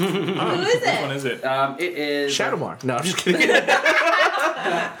y'all. Who is Which one it? is it? It is Shadowmar. No, I'm just kidding.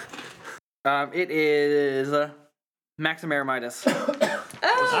 It is Maximera Midas,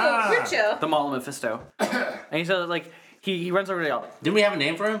 Oh, Richo. the Maul of Mephisto. And he says like he runs over to y'all. Didn't we have a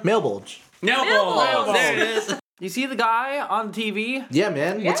name for him? Mail bulge. No, Milbolge. there it is. You see the guy on TV? Yeah,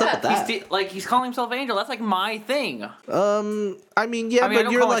 man. What's up with that? He's calling himself Angel. That's like my thing. I mean, yeah, I but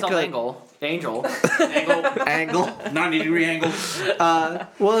don't you're call like myself a Angel. angle. 90-degree angle.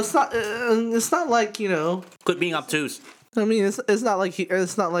 Well, it's not. It's not like, you know. Quit being obtuse. I mean, it's not like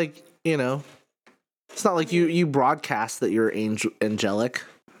it's not like, you know. It's not like you broadcast that you're angelic.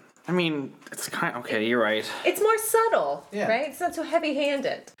 I mean, it's kind of okay. You're right. It's more subtle, Yeah. right? It's not so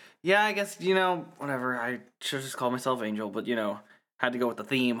heavy-handed. Yeah, I guess, you know, whatever. I should just call myself Angel, but, you know, had to go with the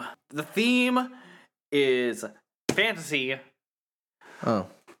theme. The theme is fantasy. Oh.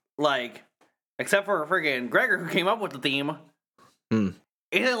 Like, except for friggin' Gregor, who came up with the theme. Mm.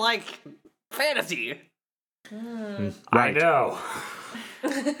 Isn't like fantasy. Right. I know.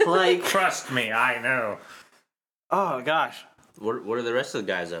 Like, Trust me, I know. oh gosh. What are the rest of the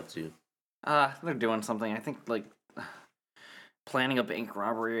guys up to? They're doing something. I think, like, planning a bank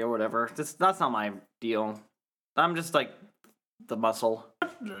robbery or whatever. That's not my deal. I'm just, like, the muscle.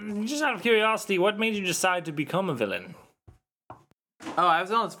 Just out of curiosity, what made you decide to become a villain? Oh, I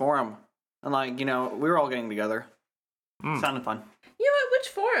was on this forum. And, like, you know, we were all getting together. Sounded fun. You know what? Which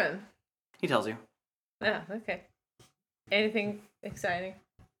forum? He tells you. Oh, okay. Anything exciting?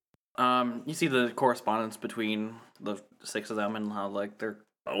 You see the correspondence between the 6 of them and how, like, they're...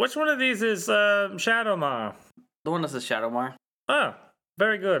 Which one of these is Shadowmar? The one that says Shadowmar. Oh,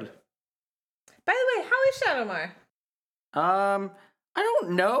 very good. By the way, how is Shadowmar? I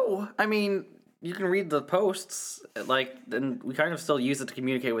don't know. I mean, you can read the posts, like, and we kind of still use it to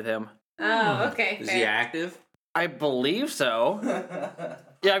communicate with him. Oh, okay. Is fair. he active? I believe so.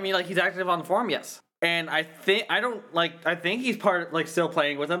 Yeah, I mean, like, he's active on the forum, yes. And I think he's part, like, still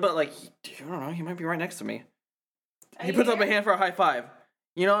playing with him, but, like, I don't know, he might be right next to me. He puts up a hand for a high five.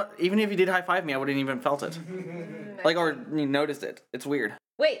 You know, even if he did high five me, I wouldn't even felt it. Like, or noticed it. It's weird.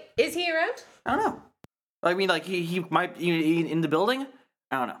 Wait, is he around? I don't know. I mean, like, he might be in the building?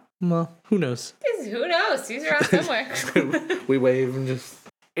 I don't know. Well, who knows? Who knows? He's around somewhere. We wave and just.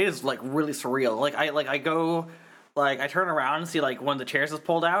 It is, like, really surreal. I go, like, I turn around and see, like, one of the chairs is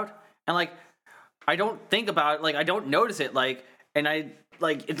pulled out, and, like, I don't think about it, like, I don't notice it, like, and I,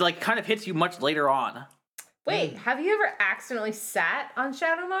 like, it, like, kind of hits you much later on. Wait, have you ever accidentally sat on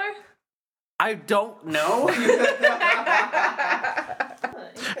Shadowmar? I don't know.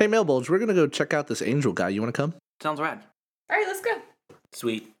 Hey, Mailbulge, we're gonna go check out this angel guy. You wanna come? Sounds rad. All right, let's go.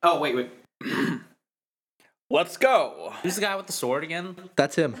 Sweet. Oh, wait. Let's go. Who's the guy with the sword again?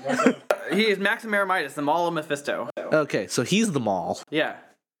 That's him. He is Maxim Eremitis, the Maul of Mephisto. Okay, so he's the mall. Yeah.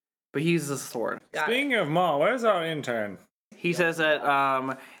 But he's the sword. Speaking of Ma, where's our intern? He says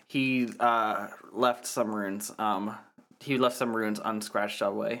that he left some runes. He left some runes unscratched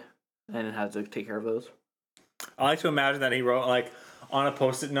away and had to take care of those. I like to imagine that he wrote, like, on a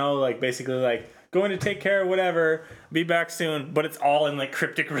post-it note, like, basically, like, going to take care of whatever, be back soon, but it's all in, like,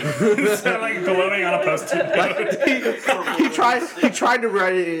 cryptic runes, like, glowing on a post-it note. he tried to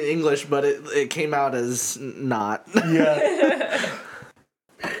write it in English, but it came out as not. Yeah.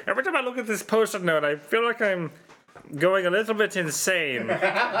 Every time I look at this post-it note, I feel like I'm going a little bit insane.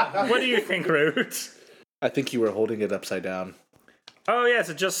 What do you think, Root? I think you were holding it upside down. Oh, yes,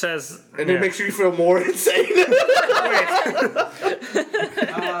 it just says... And it makes you feel more insane.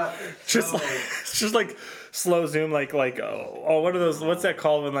 just like slow zoom, like what are those? What's that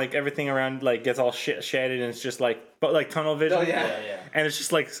called when like everything around like gets all shaded and it's just like tunnel vision? Oh, yeah. And it's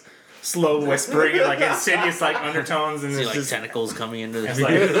just like slow whispering and like insidious like undertones and See, it's like just tentacles coming into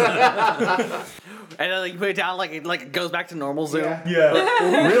the. And then like, you put it down, like it goes back to normal zoom.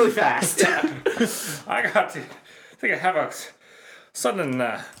 yeah. Really fast. I think I have a sudden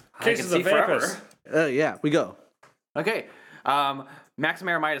cases see of vapors. forever. Yeah, we go. Okay. Maxim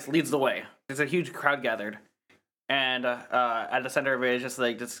Eremitis leads the way. There's a huge crowd gathered. And at the center of it is just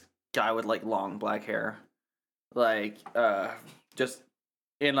like this guy with like long black hair. Like just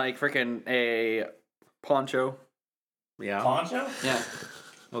in like freaking a poncho. Yeah. Poncho? Yeah.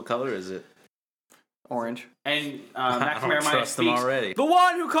 What color is it? Orange. And I Maxim don't Eremitis trust them speaks, already. the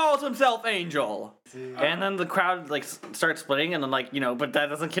one who calls himself Angel. And then the crowd like starts splitting, and then like but that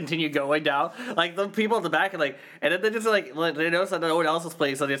doesn't continue going down. Like the people at the back, and then they just like they notice that no one else is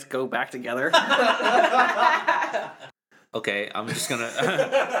playing, so they just go back together. Okay, I'm just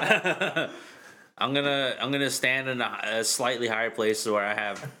gonna. I'm gonna stand in a slightly higher place where I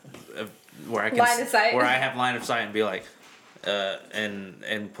have, where I can Line of sight. where I have line of sight and be like,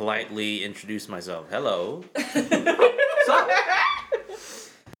 and politely introduce myself. Hello. So,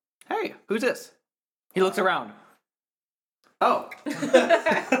 hey, who's this? He looks around. Oh.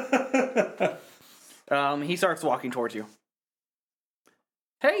 He starts walking towards you.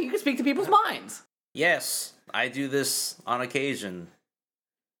 Hey, you can speak to people's minds. Yes, I do this on occasion.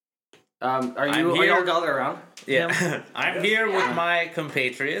 Are I'm you here. all gathered around? Yeah, I'm here with my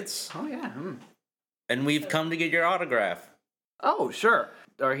compatriots, Oh yeah. and we've come to get your autograph. Oh sure.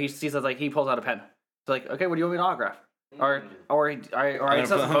 Or he says like he pulls out a pen. It's like, okay, what do you want me to autograph? Or I I'm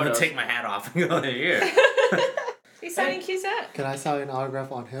some gonna photos. take my hat off and go here. He's signing Cusack. Can I sign an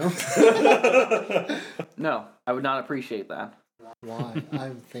autograph on him? No, I would not appreciate that. Why?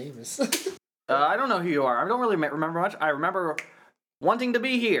 I'm famous. I don't know who you are. I don't really remember much. I remember wanting to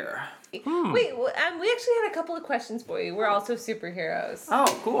be here. Wait, we actually had a couple of questions for you. We're also superheroes.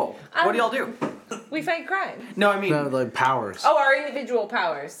 Oh, cool. What do y'all do? We fight crime. No, I mean, No, like powers. Oh, our individual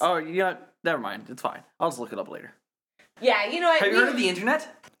powers. oh, you know, never mind. It's fine. I'll just look it up later. Yeah, you know what? Have you heard of the internet?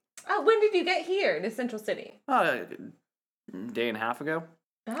 When did you get here to Central City? Day and a half ago.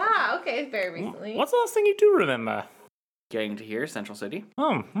 Ah, okay, very recently. What's the last thing you do remember? Getting to here, Central City.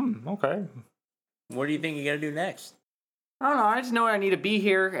 Oh, okay. What do you think you're gonna do next? I don't know. I just know I need to be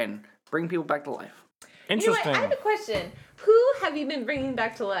here and bring people back to life. You know what? Interesting. I have a question. Who have you been bringing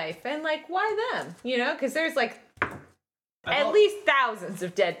back to life, and like why them? You know, because there's like at least thousands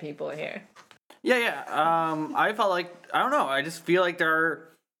of dead people here. Yeah. I felt like I don't know. I just feel like there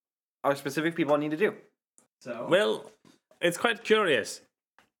are specific people I need to do. So Well, it's quite curious.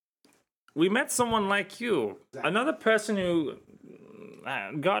 We met someone like you, another person who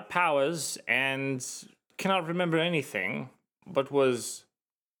got powers and cannot remember anything, but was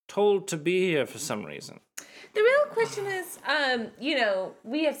told to be here for some reason. The real question is, you know,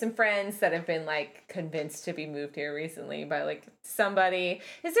 we have some friends that have been like convinced to be moved here recently by like somebody.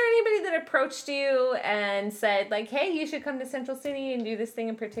 Is there anybody that approached you and said like, "Hey, you should come to Central City and do this thing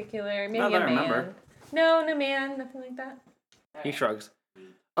in particular"? Maybe Not that a I man. remember. No man, nothing like that. he shrugs.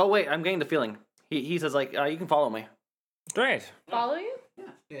 Oh wait, I'm getting the feeling. He says like, you can follow me. Great. Follow you?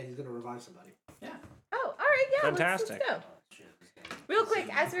 Yeah, he's gonna revive somebody. Oh, all right, yeah. Fantastic. Let's go. Real quick,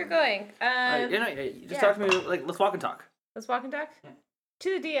 as we're going, Just talk to me. Like, let's walk and talk. let's walk and talk.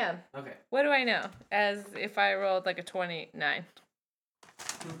 To the DM. Okay. What do I know? As if I rolled like a 29.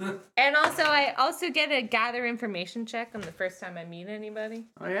 And also, I also get a gather information check on the first time I meet anybody.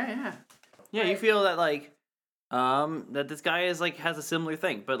 Oh yeah. Yeah, you feel that like, that this guy is like has a similar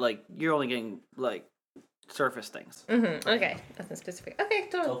thing, but like you're only getting like surface things. Mm-hmm. Okay, nothing specific. Okay,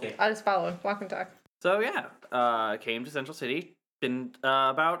 totally. Okay. I'll just follow him. Walk and talk. So yeah, came to Central City. Been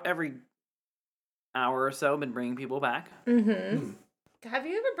about every hour or so been bringing people back. Mm-hmm. Have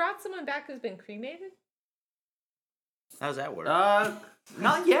you ever brought someone back who's been cremated? How's that work?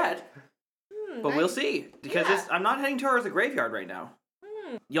 Not yet, but we'll nice. see. Because Yeah. I'm not heading towards a graveyard right now.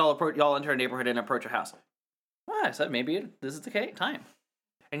 Y'all enter a neighborhood and approach a house. Well, I said maybe this is the time.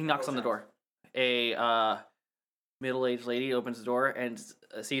 And he knocks on the door. A middle-aged lady opens the door and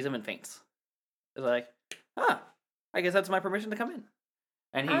sees him and faints. It's like, I guess that's my permission to come in.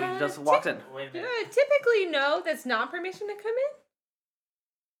 And he just walks in. Typically, no, that's not permission to come in.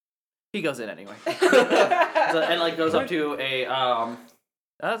 He goes in anyway. And like goes up to a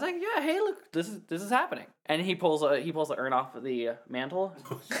I was like, yeah, hey, look, this is happening. And he pulls the urn off of the mantle.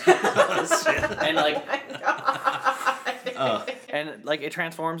 And like and like it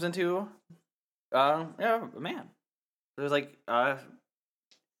transforms into a man. It was like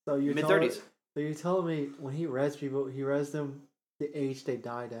So you're mid-30s. So you're telling me when he res people, he res them the age they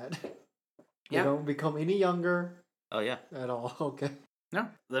died at. They Yeah. don't become any younger Oh yeah. at all. Okay. No.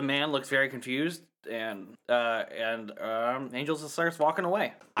 The man looks very confused and Angel just starts walking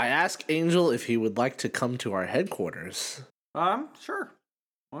away. I ask Angel if he would like to come to our headquarters. Sure.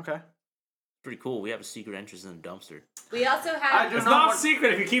 Okay. Pretty cool. We have a secret entrance in the dumpster. We also have. It's not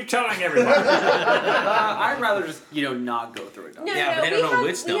secret if you keep telling everyone. I'd rather just, not go through it. No, Yeah, but they don't know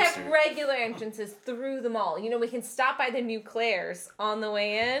which we have dumpster. regular entrances through the mall. You know, we can stop by the New Claire's on the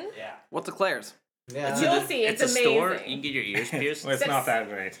way in. Yeah. What's the Claire's? Yeah. You'll see, it's a store. amazing. You can get your ears pierced. Well, it's not that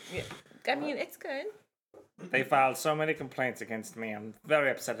great. I mean, it's good. They filed so many complaints against me. I'm very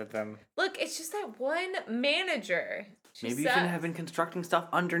upset at them. Look, it's just that one manager. She Maybe you sucks. shouldn't have been constructing stuff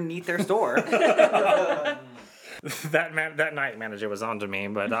underneath their store. That night manager was onto me,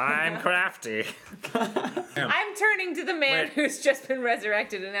 but I'm crafty. I'm turning to the man Wait. who's just been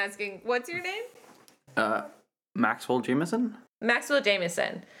resurrected and asking, "What's your name?" Maxwell Jameson? Maxwell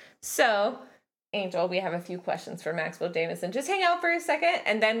Jameson. So, Angel, we have a few questions for Maxwell Jameson. Just hang out for a second,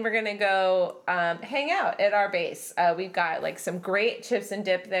 and then we're gonna go hang out at our base. We've got like some great chips and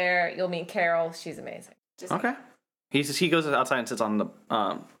dip there. You'll meet Carol. She's amazing. Just Okay. He goes outside and sits on the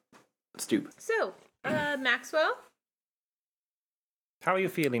stoop. So, Maxwell. How are you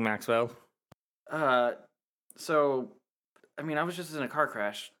feeling, Maxwell? So, I mean, I was just in a car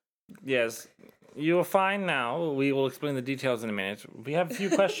crash Yes. You're fine now. We will explain the details in a minute. We have a few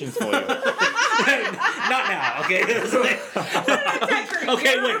questions for you. Not now, okay?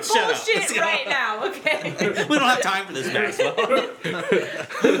 Okay, wait, shut up. Let's Bullshit go. right now, okay? We don't have time for this, Maxwell.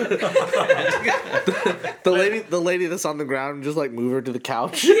 The lady that's on the ground, just like move her to the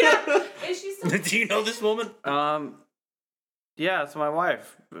couch. Is she still? Do you know this woman? Yeah, it's my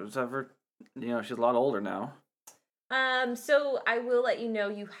wife. Except for, she's a lot older now. So I will let you know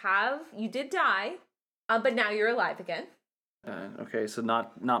you did die, but now you're alive again. Okay, so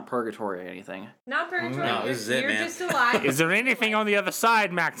not purgatory or anything. Not purgatory. No, this is it, you're man. just alive. Is there anything on the other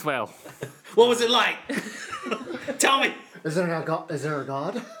side, Maxwell? What was it like? Tell me. Is there a god? Is there a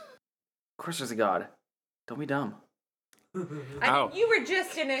god? Of course there's a god. Don't be dumb. You were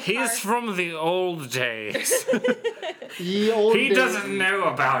just in a car. He's from the old days. Ye old He days. doesn't know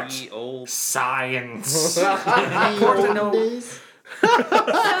about The old. science. Ye course I old know. days.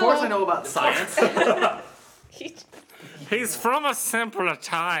 Of course I know about science. He's from a simpler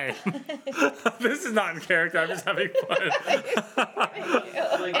time. This is not in character. I'm just having fun.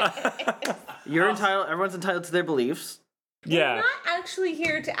 You're entitled. Everyone's entitled to their beliefs. We're Yeah. not actually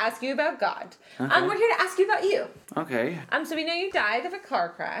here to ask you about God. We're here to ask you about you. Okay. So we know you died of a car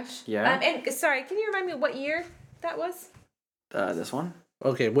crash. Yeah. And sorry, can you remind me what year that was? This one.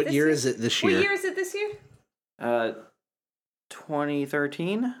 Okay, what This year is- is it this What year? year is it this year?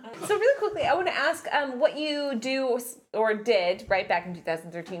 2013. So really quickly, I want to ask what you do or did right back in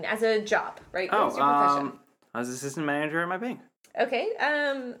 2013 as a job, right? What was your profession? I was assistant manager at my bank. Okay.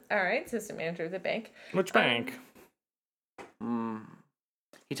 All right. Assistant manager of the bank. Which bank?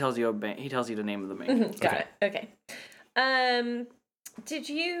 He tells you a bank. He tells you the name of the bank. Got it. Okay. Did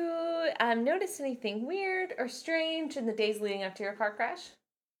you notice anything weird or strange in the days leading up to your car crash?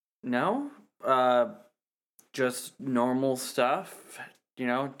 No. Just normal stuff.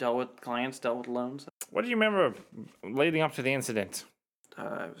 Dealt with clients, dealt with loans. What do you remember leading up to the incident?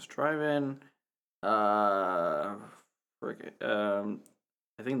 I was driving. I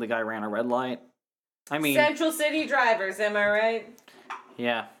think the guy ran a red light. I mean, Central City drivers, am I right?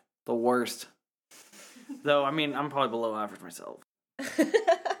 yeah, the worst. Though, I mean, I'm probably below average myself.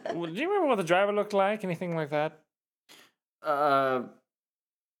 Well, do you remember what the driver looked like? Anything like that?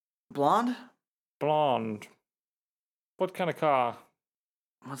 Blonde? Blonde. What kind of car?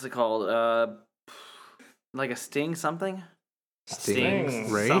 What's it called? Like a Sting something?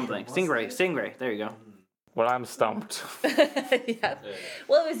 Stingray? Something. Stingray. There you go. Well, I'm stumped. Yeah.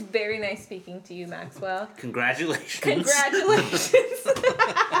 Well, it was very nice speaking to you, Maxwell. Congratulations. Congratulations.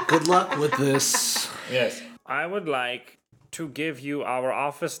 Good luck with this. Yes. I would like to give you our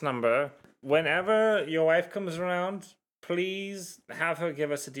office number. Whenever your wife comes around, please have her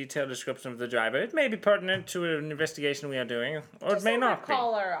give us a detailed description of the driver. It may be pertinent to an investigation we are doing, or it may not be.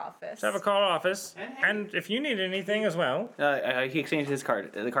 Call our office. Just have a call our office. And if you need anything as well. He exchanged his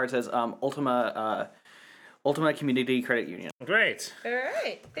card. The card says Ultima Community Credit Union. Great. All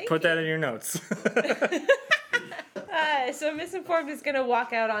right. Thank Put you. that in your notes. So Misinformed is going to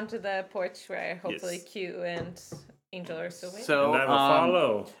walk out onto the porch where hopefully Yes. Q and Angel are still waiting. So And I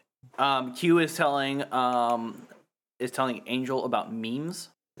will follow. Q is telling Angel about memes.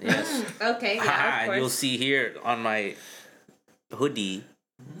 Yes. Okay, yeah, Haha, of and course. you'll see here on my hoodie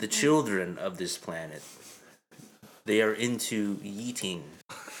the children of this planet. They are into yeeting.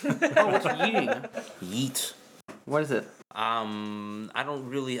 Oh, what's eating? Yeet. What is it? I don't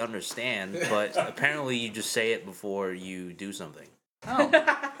really understand, but apparently you just say it before you do something.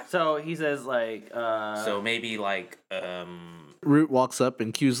 So he says So maybe Root walks up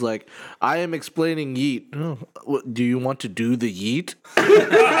and Q's like, I am explaining yeet. Oh, what, do you want to do the yeet?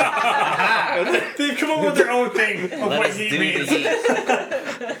 They've come up with their own thing of let what us do yeet the means.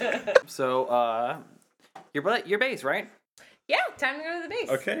 yeet. so your base, right? Yeah, time to go to the base.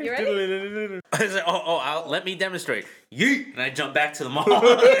 Okay. You ready? I was like, let me demonstrate. Yeet! And I jump back to the mall.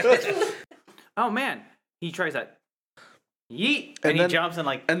 Oh man, he tries that. Yeet, and he then- jumps and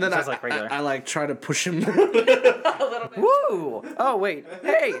And then says I, like right there. I like try to push him. A little bit. Woo! Oh wait,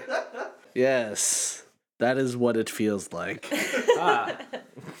 hey. Yes, that is what it feels like. Have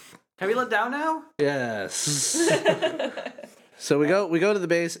you let down now? Yes. So we go to the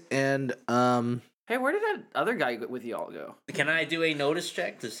base and Hey, where did that other guy with you all go? Can I do a notice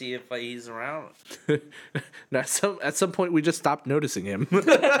check to see if he's around? at some point we just stopped noticing him.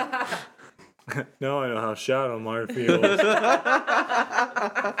 Now I know how Shadow Mart feels.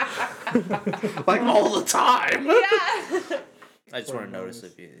 Like all the time. Yeah. I just want to notice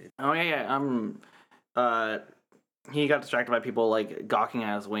if you. Oh yeah. He got distracted by people like gawking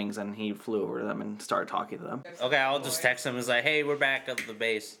at his wings, and he flew over to them and started talking to them. Okay, I'll just text him and say, "Hey, we're back at the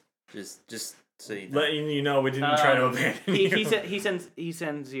base." Just so you know. Letting you know we didn't try to abandon you. He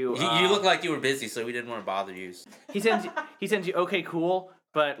sends you. You look like you were busy, so we didn't want to bother you. He sends you. Okay, cool,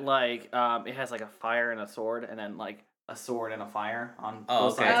 but like it has like a fire and a sword, and then like a sword and a fire on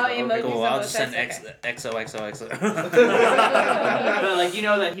both okay. sides. Oh, of the emojis okay, Cool. on I'll both just send sides, XOXOXO. But like you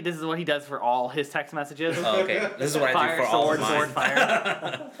know that this is what he does for all his text messages. Oh, okay. This is what I Fire, do for all sword, of sword,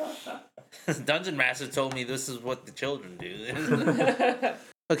 mine. fire. Dungeon Master told me this is what the children do.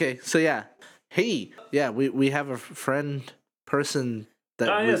 Okay, so yeah. Hey, yeah, we have a friend person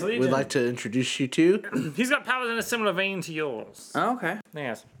that yes, we'd Legion. like to introduce you to. He's got powers in a similar vein to yours. Oh, okay.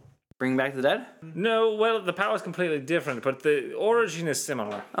 Yes. Bring back the dead. No, well, the power's completely different, but the origin is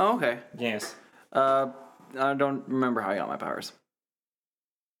similar. Oh, okay. Yes. I don't remember how I got my powers.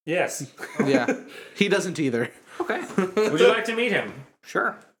 Yes. Yeah, he doesn't either. Okay. Would you like to meet him?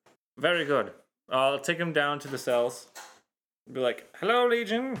 Sure. Very good. I'll take him down to the cells. Be like, hello,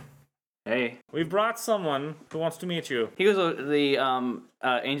 Legion. Hey. We've brought someone who wants to meet you. He goes. The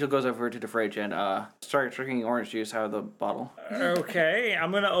angel goes over to the fridge and starts drinking orange juice out of the bottle. Okay,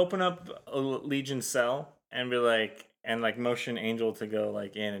 I'm gonna open up a Legion cell and be like, and like motion Angel to go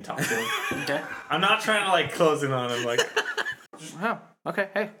like in and talk to him. Okay. I'm not trying to like close in on him. Like, Oh, okay.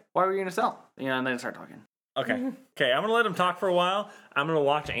 Hey, why were you gonna sell? And then start talking. okay, I'm gonna let him talk for a while. I'm gonna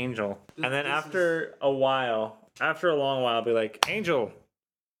watch Angel, and then after a long while, I'll be like, Angel,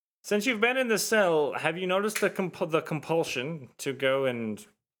 since you've been in the cell, have you noticed the compulsion to go and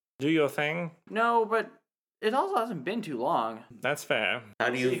do your thing? No, but it also hasn't been too long. That's fair. How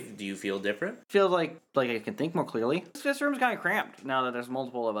do you feel different? Feels like I can think more clearly. This room's kind of cramped now that there's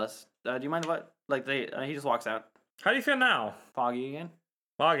multiple of us. Do you mind if he just walks out? How do you feel now? Foggy again.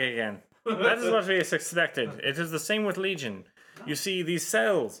 Foggy again. That is what we expected. It is the same with Legion. You see, these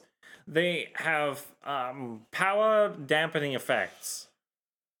cells, they have power dampening effects.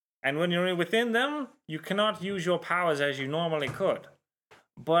 And when you're within them, you cannot use your powers as you normally could.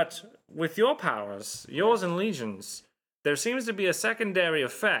 But with your powers, yours and Legion's, there seems to be a secondary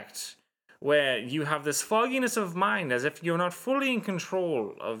effect where you have this fogginess of mind as if you're not fully in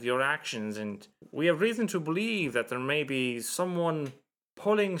control of your actions, and we have reason to believe that there may be someone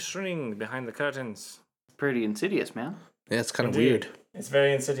pulling string behind the curtains. Pretty insidious, man. Yeah, it's kind of Indeed. weird. It's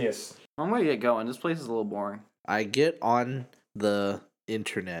very insidious. I'm ready to get going. This place is a little boring. I get on the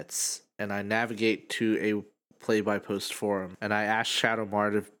internets and I navigate to a play-by-post forum and I ask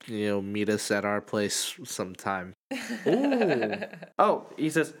Shadowmar to meet us at our place sometime. Ooh. Oh, he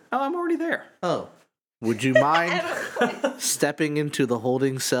says, "Oh, I'm already there." Oh, would you mind stepping into the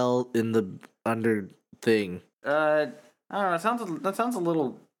holding cell in the under thing? I don't know. That sounds a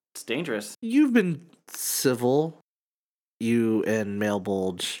little dangerous. You've been civil, you and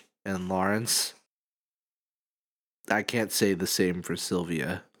Mailbulge and Lawrence. I can't say the same for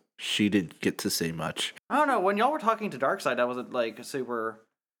Sylvia. She didn't get to say much. I don't know. When y'all were talking to Darkseid, I wasn't super.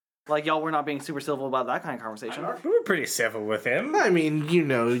 Like, y'all were not being super civil about that kind of conversation. We were pretty civil with him. I mean,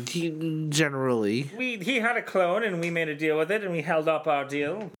 generally. He had a clone, and we made a deal with it, and we held up our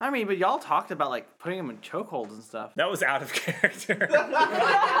deal. I mean, but y'all talked about, like, putting him in chokeholds and stuff. That was out of character. I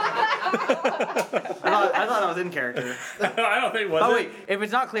thought that was in character. I don't think it was. Oh, wait. If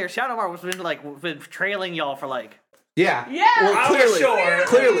it's not clear, Shadowmar was been trailing y'all for, like... Yeah. Yeah. Well, I was sure.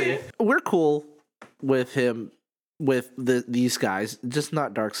 Clearly. We're cool with him, with these guys, just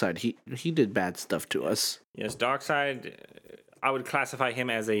not Darkseid. He did bad stuff to us. Yes, Darkseid, I would classify him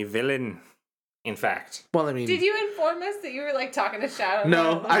as a villain, in fact. Well, I mean... Did you inform us that you were like talking to Shadow?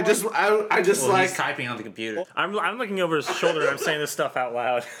 No, I just like... He's typing on the computer. I'm looking over his shoulder and I'm saying this stuff out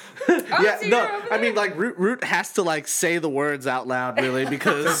loud. Yeah, so you're no, over I mean, there? like, Root has to, like, say the words out loud, really,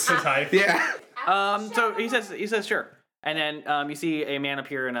 because... Type. Yeah. So he says sure. And then you see a man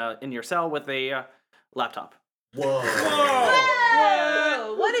appear in your cell with a laptop. Whoa!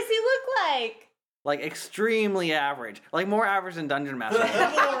 What does he look like? Like, extremely average. Like, more average than Dungeon Master.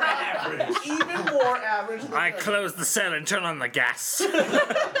 Even more average. I close the cell and turn on the gas.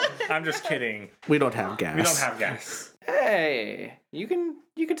 I'm just kidding. We don't have gas. We don't have gas. Hey, you can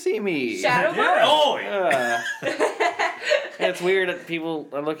see me. Shadow Yeah. Oh, It's weird that people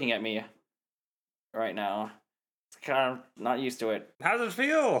are looking at me right now. It's kind of not used to it. how does it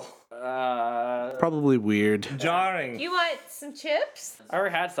feel? Probably weird. Jarring. You want some chips? I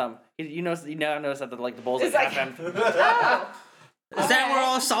already had some. You notice that the bowl's It's like like- half empty. Oh. Is that where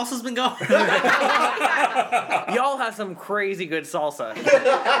all the salsa's been going? Y'all have some crazy good salsa.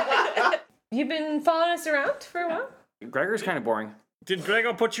 You've been following us around for a while? Gregor's kind of boring. Did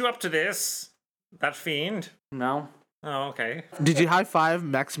Gregor put you up to this? That fiend? No. Oh, okay. Did you high five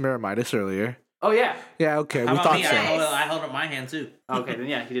Max Miramitis earlier? Oh yeah. Yeah, okay, How we about thought me? so. I held up my hand too. Okay, then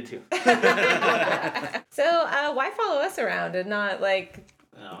yeah, he did too. So why follow us around and not like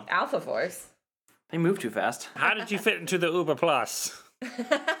No. Alpha Force? They move too fast. How did you fit into the Uber Plus?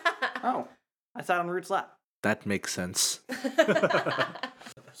 Oh, I sat on Root's lap. That makes sense.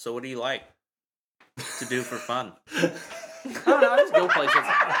 So what do you like to do for fun? I don't know. I just go places.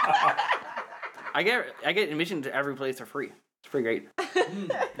 I get admission to every place for free. It's pretty great.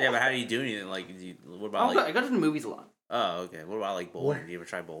 Yeah, but how do you do anything? Like, what about I go to the movies a lot. Oh, okay. What about like bowling? Do you ever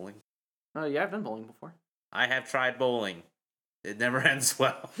try bowling? Oh yeah, I've done bowling before. I have tried bowling. It never ends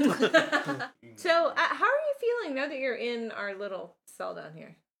well. So how are you feeling now that you're in our little cell down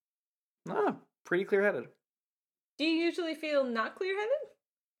here? Oh, pretty clear-headed. Do you usually feel not clear-headed?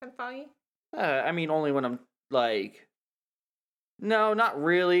 Kind of foggy? I mean, only when I'm like, no, not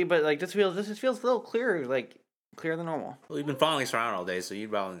really, but like this feels a little clearer, like clearer than normal. Well, you've been following us around all day, so you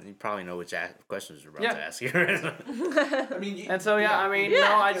probably know which questions you're about Yeah. to ask here. I mean, And so yeah, I mean, Yeah.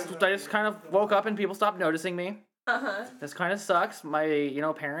 no, I just kind of woke up and people stopped noticing me. Uh-huh. This kind of sucks. My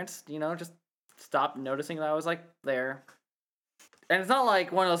parents just stopped noticing that I was like there. And it's not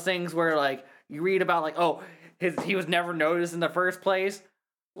like one of those things where like you read about like, oh, he was never noticed in the first place.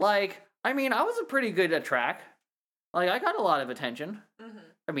 Like, I mean, I was a pretty good at track. Like, I got a lot of attention. Mm-hmm.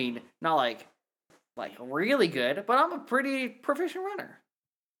 I mean, not like really good, but I'm a pretty proficient runner.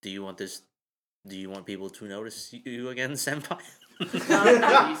 Do you want people to notice you again, Senpai?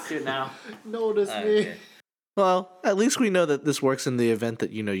 I'm used to it now. Notice me. Okay. well, at least we know that this works in the event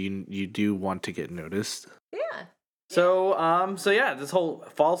that you do want to get noticed. Yeah. So yeah, this whole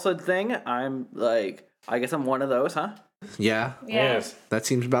falsehood thing, I'm like, I guess I'm one of those, huh? Yeah, Yes. that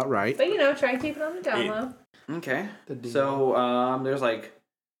seems about right. But try and keep it on the down low. Okay. The D. So, there's like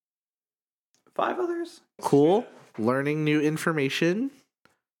 5 others. Cool. Learning new information.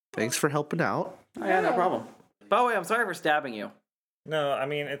 Thanks for helping out. Oh, yeah, no problem. By the way, I'm sorry for stabbing you. No, I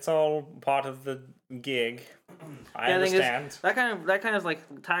mean it's all part of the gig. I Yeah, the thing is, understand. that kind of like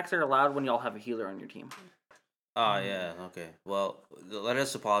attacks are allowed when y'all have a healer on your team. Oh yeah, okay. Well, let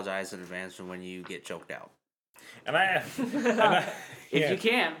us apologize in advance for when you get choked out. And I, If yeah. you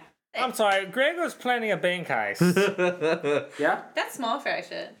can. I'm sorry, Greg was planning a bank heist. Yeah. That's small fry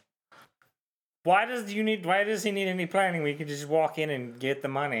shit. Why does he need any planning? We could just walk in and get the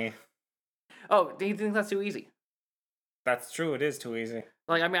money. Oh, do you think that's too easy? That's true, it is too easy.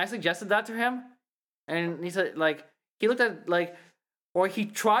 Like, I mean, I suggested that to him, and he said, like, he looked at, like, or he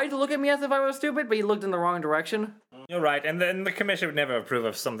tried to look at me as if I was stupid, but he looked in the wrong direction. You're right, and then the commission would never approve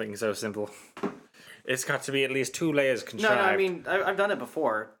of something so simple. It's got to be at least 2 layers contrived. No, I mean, I've done it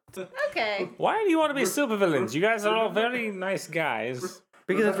before. Okay. Why do you want to be supervillains? You guys are all very nice guys.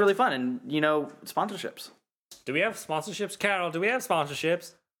 Because it's really fun, and, sponsorships. Do we have sponsorships, Carol? Do we have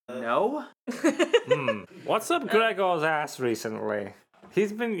sponsorships? No? What's up Gregor's ass recently?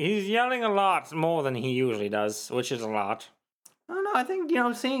 He's yelling a lot more than he usually does, which is a lot. I don't know, I think,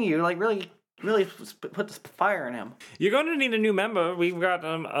 seeing you, like, really put this fire in him. You're going to need a new member. We've got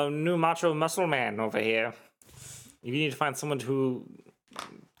a new macho muscle man over here. You need to find someone who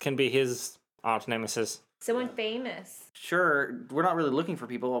can be his arch nemesis. Someone famous. Sure, we're not really looking for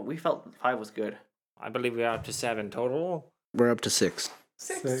people. We felt 5 was good. I believe we are up to 7 total. We're up to 6.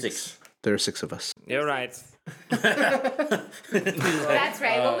 6. There are 6 of us. You're right. That's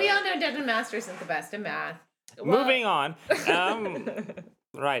right. Well, we all know Dungeon Master isn't the best at math. Moving on.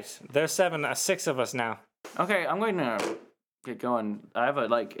 Right. There's 6 of us now. Okay, I'm going to get going. I have a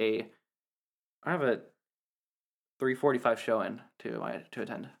 3:45 show in to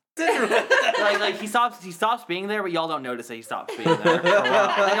attend. like he stops being there, but y'all don't notice that he stops being there for a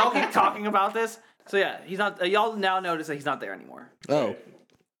while. And y'all keep talking about this. So yeah, he's not. Y'all now notice that he's not there anymore. Oh,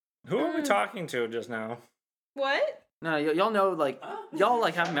 Who are we talking to just now? What? No, y'all know y'all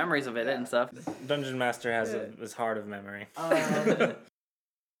have memories of it and stuff. Dungeon Master has this heart of memory.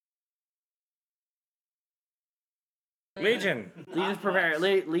 Legion.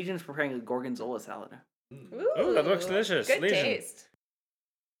 Legion's preparing a gorgonzola salad. Ooh, that looks delicious. Good Legion. taste.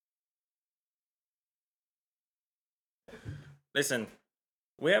 Listen,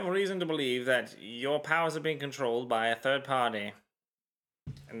 we have reason to believe that your powers are being controlled by a third party,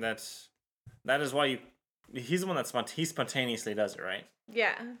 and that is why he's the one that he spontaneously does it, right?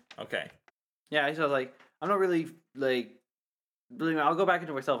 Yeah. Okay. Yeah, so I'm not really believe me, I'll go back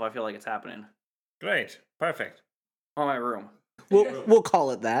into myself if I feel like it's happening. Great. Perfect. Or my room. we'll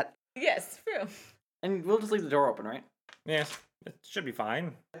call it that. Yes, true. And we'll just leave the door open, right? Yes, it should be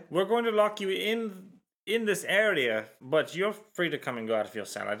fine. We're going to lock you in this area, but you're free to come and go out of your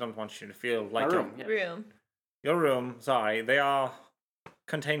cell. I don't want you to feel like My room. Yeah. Room. your room. Sorry, they are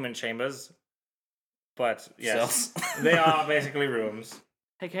containment chambers. But yes, Cells. they are basically rooms.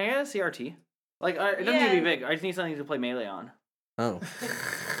 Hey, can I get a CRT? Like, it doesn't need to be big. I just need something to play Melee on. Oh.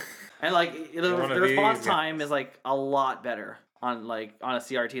 And like the one of response these? time is like a lot better on a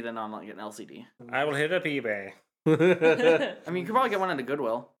CRT than on like an LCD. I will hit up eBay. I mean, you could probably get one at a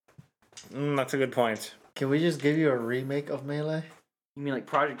Goodwill. That's a good point. Can we just give you a remake of Melee? You mean like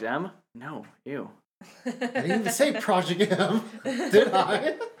Project M? No, ew. I didn't even say Project M, did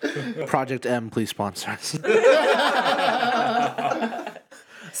I? Project M, please sponsor us.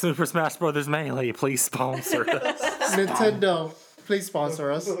 Super Smash Brothers Melee, please sponsor us. Nintendo, please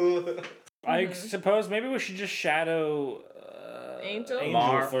sponsor us. I suppose maybe we should just shadow Angel?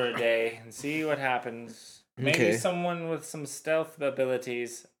 Angel for a day and see what happens. Maybe Okay. someone with some stealth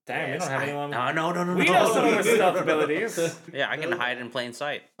abilities. Damn, we don't have anyone. No. We know someone with stealth abilities. Yeah, I can hide in plain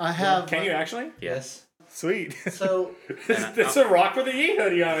sight. I have. Can you actually? Yes. Sweet. So It's a rock with a Yeet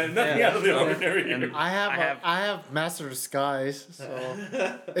hoodie on it. Nothing out of the ordinary. And I have Master Disguise. So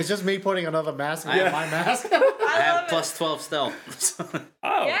it's just me putting another mask on my mask. I have plus 12 stealth.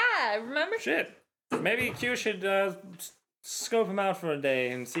 Oh, Yeah, remember? shit. Maybe Q should scope him out for a day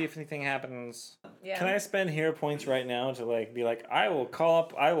and see if anything happens. Yeah. Can I spend hero points right now to be like, I will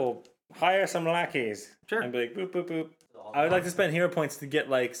hire some lackeys. Sure. And be like, boop, boop, boop. I would like to spend hero points to get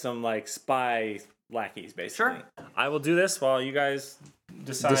some spy lackeys, basically. Sure. I will do this while you guys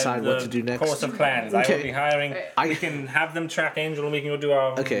decide what the to do next. course of plans. I will Okay. be hiring. We can have them track Angel and we can go do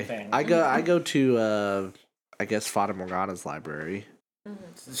our own Okay. thing. I go to I guess Fata Morgana's library.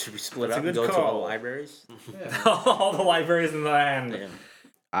 Should we split That's a up and good go to all call. the libraries? All the libraries in the land. Yeah.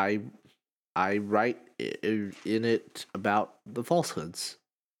 I write in it about the falsehoods,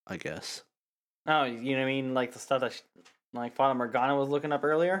 I guess. Oh, you know what I mean? Like the stuff that like Fata Morgana was looking up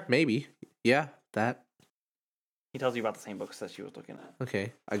earlier. Maybe. Yeah, that. He tells you about the same books that she was looking at.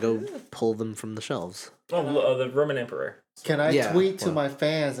 Okay. I go pull them from the shelves. Oh, the Roman Emperor. Can I Yeah, tweet to well. my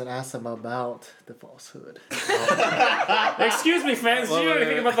fans and ask them about the falsehood? Excuse me, fans. Do you know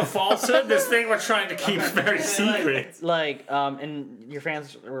anything about the falsehood? This thing we're trying to keep very secret. Like, and your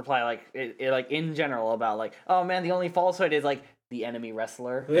fans reply like, like in general about like, oh man, the only falsehood is like the enemy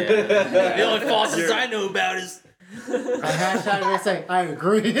wrestler. The only falsehoods I know about is I hashtag they say, I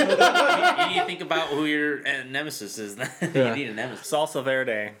agree. you need to think about who your nemesis is. You need a nemesis. Salsa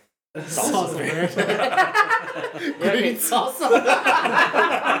Verde. Salsa Green salsa.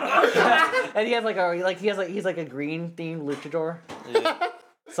 And he has he's like a green themed luchador.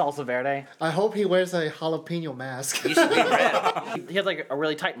 Salsa Verde. I hope he wears a jalapeno mask. You should be red. He has like a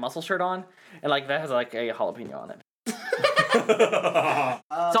really tight muscle shirt on, and like that has like a jalapeno on it.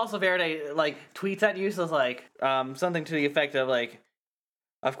 Salsa Verde like tweets at you, so it's like something to the effect of like,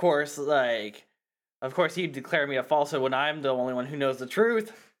 of course he'd declare me a falsehood when I'm the only one who knows the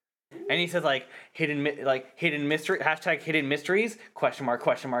truth. And he says like hidden mystery hashtag hidden mysteries question mark.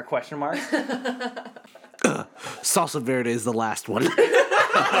 Salsa Verde is the last one.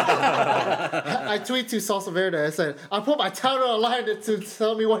 I tweet to Salsa Verde. I said, I put my title online to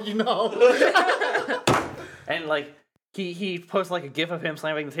tell me what you know. And like he posts like a gif of him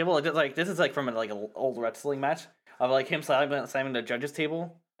slamming the table. Like this is like from an old wrestling match of like him slamming the judges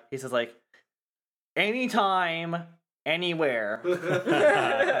table. He says like, anytime, anywhere.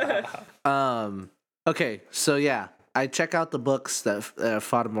 Okay, so yeah, I check out the books that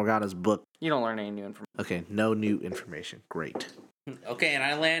Fata Morgana's book. You don't learn any new information. Okay, no new information. Great. Okay, and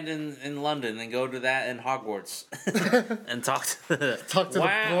I land in London and go to that in Hogwarts and talk to the Talk to the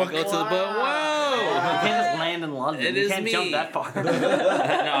wow, book. go to the book. Whoa! You can't just land in London. It you is can't me. jump that far. No,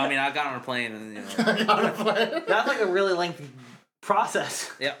 I mean I got on a plane and That's like a really lengthy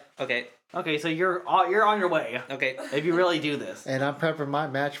process. yeah. Okay. Okay, so you're on your way. Okay. If you really do this. And I'm prepping my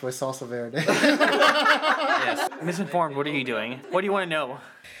match with Salsa Verde. Yes. Misinformed, what are you doing? What do you want to know?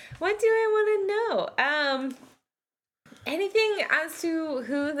 What do I want to know? Anything as to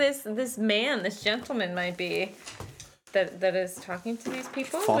who this gentleman might be that is talking to these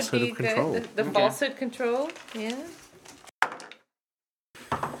people? Falsehood would be of control. The falsehood control, yeah.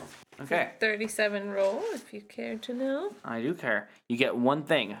 Okay. 37 roll, if you care to know. I do care. You get one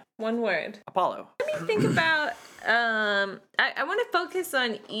thing. One word. Apollo. Let me think about, I want to focus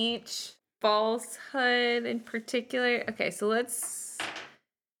on each falsehood in particular. Okay, so let's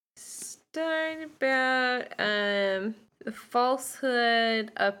start about, the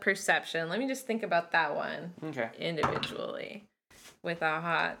falsehood of perception. Let me just think about that one Okay. individually with a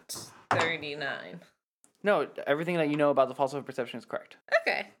hot 39. No, everything that you know about the falsehood of perception is correct.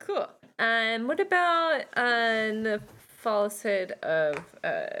 Okay, cool. What about the falsehood of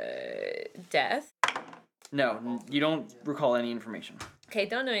death? No, you don't recall any information. Okay,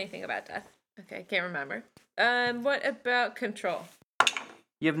 don't know anything about death. Okay, I can't remember. What about control?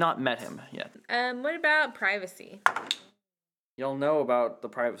 You have not met him yet. What about privacy? You'll know about the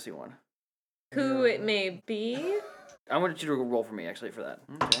privacy one. Who it may be. I wanted you to roll for me, actually, for that.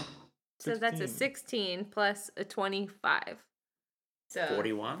 Okay. So that's a 16 plus a 25. So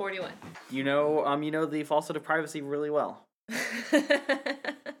 41? 41. You know the falsehood of privacy really well.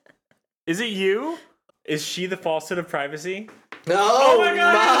 Is it you? Is she the falsehood of privacy? Oh, my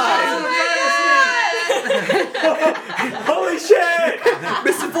God! Holy shit!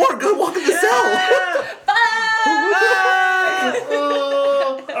 Mr. Ford, go walk in the cell!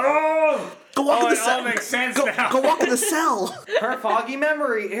 Oh! Go walk in the It cell! all makes sense Go, now. go walk in the cell! Her foggy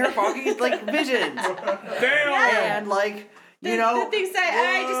memory, her foggy, like, visions. Damn! And, like, you know... The things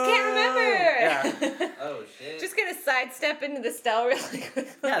I just can't remember. Yeah. Oh shit. Just gonna sidestep into the cell really quickly.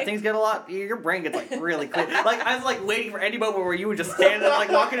 Yeah, things get a lot. Your brain gets like really clear. Like I was like waiting for any moment where you would just stand there,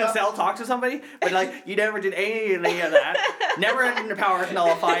 like walk in a cell, talk to somebody, but like you never did any of that. Never had your powers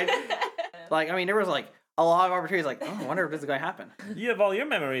nullified. Like I mean, there was like a lot of opportunities. Like, oh, I wonder if this is gonna happen. You have all your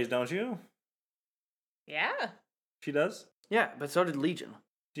memories, don't you? Yeah. She does? Yeah, but so did Legion.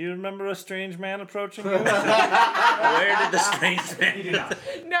 Do you remember a strange man approaching you? Where did the strange man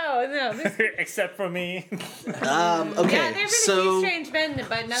No. Except for me. Okay, Yeah, there have been a few strange men,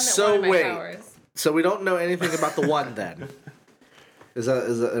 but none that wanted my powers. So we don't know anything about the one then. Is that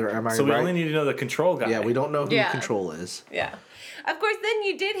or am I So we right? only need to know the control guy. Yeah, we don't know who Yeah. Control is. Yeah. Of course, then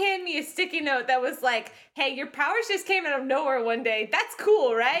you did hand me a sticky note that was like, hey, your powers just came out of nowhere one day. That's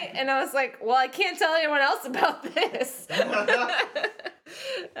cool, right? And I was like, well, I can't tell anyone else about this.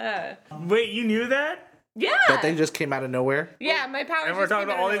 Wait, you knew that? Yeah. That they just came out of nowhere? Yeah, my powers And we're just talking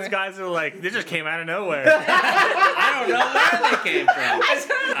came to out all of these nowhere. guys who are like, they just came out of nowhere. I don't know where they came from.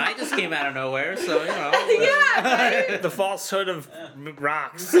 I just came out of nowhere, so you know. Yeah, right? The falsehood of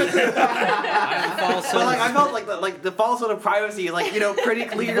rocks. I'm false. But like I felt like the falsehood of privacy, like you know, pretty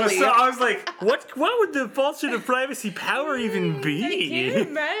clearly. So I was like, what would the falsehood of privacy power even I be? can't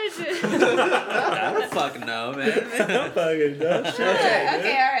imagine. I don't fucking know, man. Fucking dumb shit.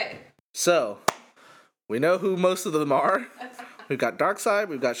 Okay, all right. So, we know who most of them are. We've got Darkseid,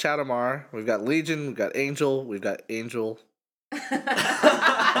 we've got Shadowmar, we've got Legion, we've got Angel, we've got Angel.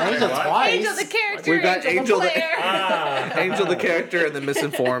 Angel twice. Angel the character, We've got Angel the Angel the- player. Angel the character and the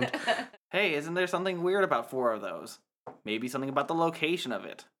Misinformed. Hey, isn't there something weird about 4 of those? Maybe something about the location of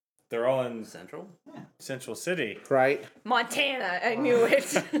it. They're all in Central? Central City. Right? Montana, I knew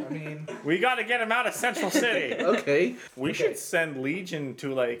it. We gotta get him out of Central City. Okay. We should send Legion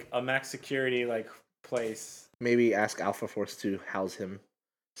to like a max security like place. Maybe ask Alpha Force to house him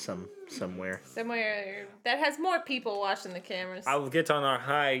somewhere. Somewhere that has more people watching the cameras. I'll get on our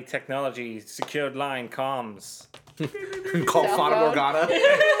high technology secured line comms. Call Cell Fata phone. Morgana.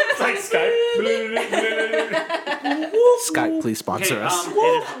 It's like Skype. Skype, please sponsor us.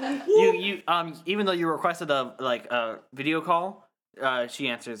 Even though you requested a video call, she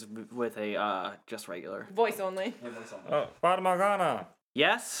answers with a just regular. Voice only. Oh, Fata Morgana.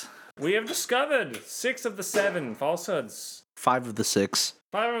 Yes. We have discovered 6 of the 7 falsehoods. 5 of the 6.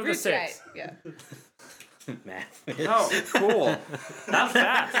 5 of the 6. Right, yeah. Math. Oh, cool. That's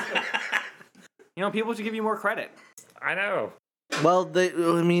fast. You know, people should give you more credit. I know. Well,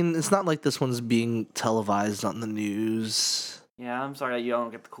 it's not like this one's being televised on the news. Yeah, I'm sorry that you don't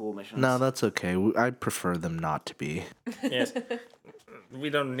get the cool missions. No, that's okay. I'd prefer them not to be. Yes. We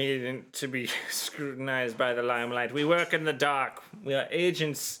don't need it to be scrutinized by the limelight. We work in the dark. We are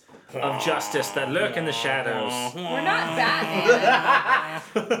agents of justice that lurk in the shadows. We're not Batman.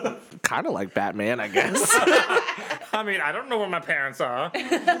 Kind of like Batman, I guess. I mean, I don't know where my parents are.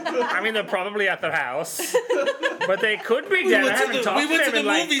 I mean, they're probably at their house. But they could be dead. I haven't talked to them in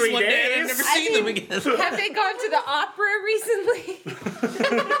like 3 days. I've never seen them again. Have they gone to the opera recently?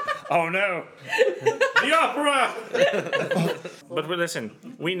 Oh no. The opera! But listen,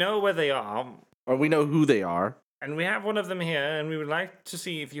 we know where they are. Or we know who they are. And we have one of them here, and we would like to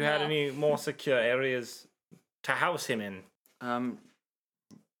see if you had any more secure areas to house him in.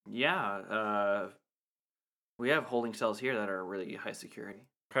 Yeah. We have holding cells here that are really high security.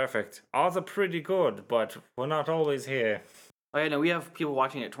 Perfect. Ours are pretty good, but we're not always here. Oh yeah, no, we have people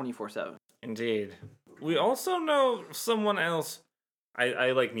watching it 24/7. Indeed. We also know someone else.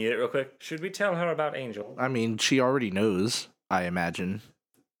 I like mute it real quick. Should we tell her about Angel? I mean, she already knows, I imagine.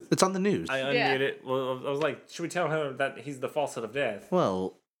 It's on the news. I unmute Yeah. it. Well, I was like, should we tell her that he's the falsehood of death?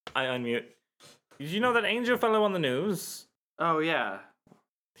 Well, I unmute. Did you know that Angel fellow on the news? Oh yeah.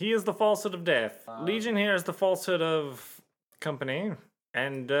 He is the falsehood of death. Legion here is the falsehood of company.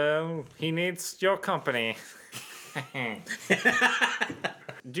 And he needs your company.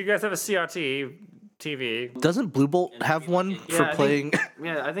 Do you guys have a CRT TV? Doesn't Blue Bolt have one for I playing?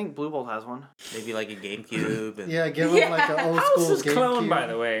 Yeah, I think Blue Bolt has one. Maybe like a GameCube. And... Yeah, give him like an old How's school this clone, GameCube. by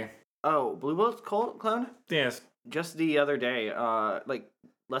the way? Oh, Blue Bolt's clone? Yes. Just the other day, like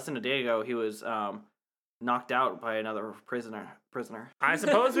less than a day ago, he was knocked out by another prisoner. I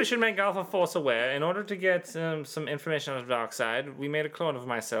suppose we should make Alpha Force aware. In order to get some information on the dark side, we made a clone of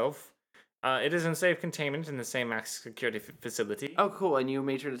myself. It is in safe containment in the same max security facility. Oh, cool! And you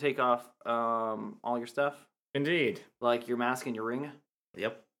made sure to take off all your stuff, Indeed. like your mask and your ring.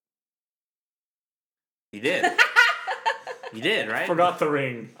 Yep. You did. You did, right? Forgot the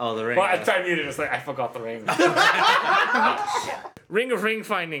ring. Oh, the ring. Well, I muted it. It's like, I forgot the ring. Ring of ring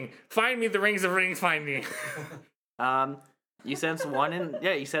finding. Find me the rings of ring finding. You sense one in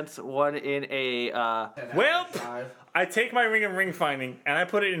you sense one in a Well, I take my ring of ring finding and I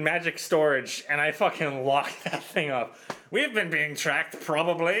put it in magic storage and I fucking lock that thing up. We've been being tracked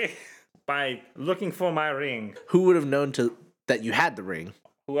probably by looking for my ring. Who would have known that you had the ring?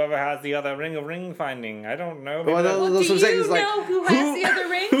 Whoever has the other ring of ring finding, I don't know. Well, Maybe that's Do what I'm saying. you Is like, know who has the other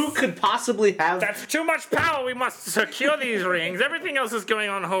rings? who could possibly have? that's too much power. We must secure these rings. Everything else is going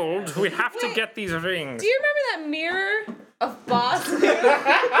on hold. We have to get these rings. Do you remember that mirror of Bosnia?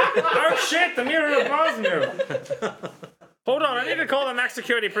 Oh shit! The mirror of Bosnia. Hold on, I need to call the max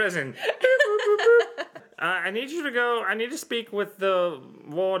security prison. I need you to go. I need to speak with the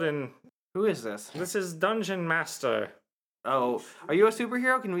warden. who is this? This is Dungeon Master. Oh, are you a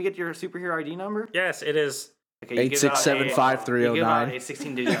superhero? Can we get your superhero ID number? Yes, it is. Okay, you give out 8675309. a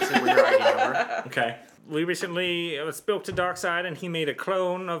 16-digit superhero ID number. Okay. We recently spoke to Darkseid, and he made a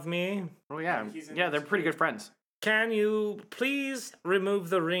clone of me. Oh yeah, they're pretty good friends. Can you please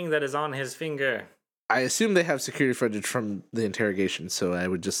remove the ring that is on his finger? I assume they have security footage from the interrogation, so I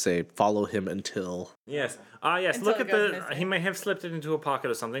would just say follow him until. Yes. Yes. Until Look it at goes the. missing. He may have slipped it into a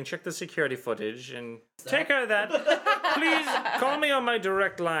pocket or something. Check the security footage and take care of that. Please call me on my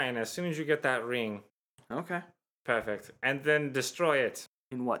direct line as soon as you get that ring. Okay. Perfect. And then destroy it.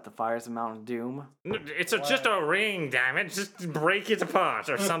 In what? The Fires of Mount Doom? It's just a ring, damn it. Just break it apart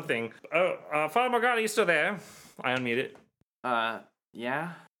or something. Father Morgana, you still there? I unmute it. Yeah.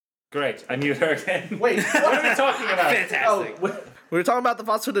 Great. I mute her again. Wait, What are we talking about? Fantastic. we were talking about the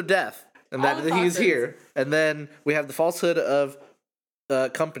falsehood of death, and All that the he's falsehoods. here, and then we have the falsehood of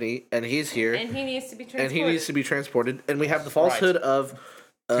company, and he's here, And he needs to be transported. and he needs to be transported, and we have the falsehood of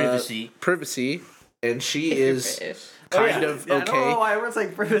privacy, and she is kind of Yeah, I don't know okay. why everyone's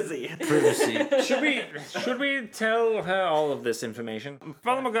like privacy. Privacy. Should we tell her all of this information?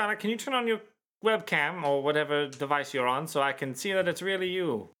 Father Morgana, can you turn on your webcam or whatever device you're on so I can see that it's really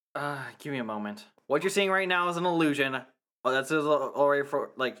you? Give me a moment. What you're seeing right now is an illusion. Oh, that's already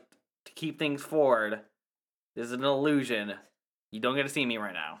for like to keep things forward. This is an illusion. You don't get to see me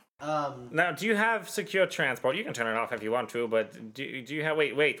right now. Now, do you have secure transport? You can turn it off if you want to, but do you have...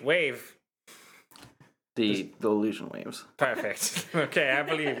 Wait, wave. The illusion waves. Perfect. Okay, I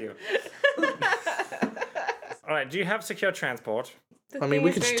believe you. All right, do you have secure transport? The I mean, thing we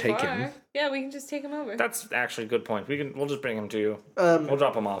is could just very take him. far. Yeah, we can just take him over. That's actually a good point. We'll just bring him to you. We'll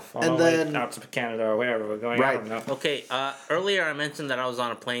drop him off on and our way then- out to Canada or wherever we're going. I Right. don't know. Okay, earlier I mentioned that I was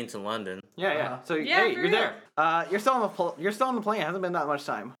on a plane to London. Yeah. So Yeah, hey, for you're real. there. You're still on the plane. It hasn't been that much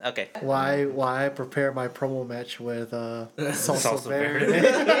time. Okay. Why prepare my promo match with Salsa Salsa Verde?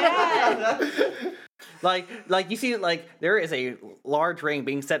 Like you see, like there is a large ring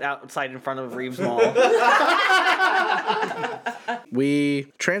being set outside in front of Reeves Mall. We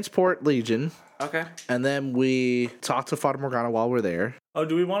transport Legion, Okay. and then we talk to Fata Morgana while we're there. Oh,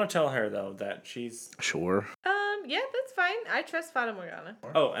 do we want to tell her, though, that she's... Sure. Yeah, that's fine. I trust Fata Morgana.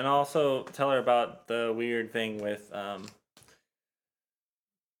 Oh, and also tell her about the weird thing with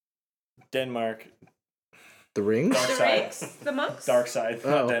Denmark. The rings? Dark The side. rings? The monks? Dark side, Oh.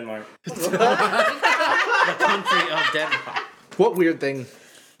 not Denmark. The country of Denmark. What weird thing?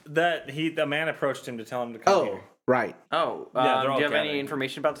 That the man approached him to tell him to come Oh, here. right. Oh, Yeah, they're all do you have any gathering.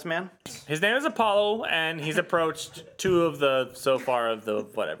 information about this man? His name is Apollo, and he's approached two of the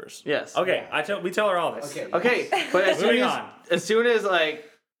whatevers. Yes. Okay, we tell her all this. Okay, but Moving on. as soon as like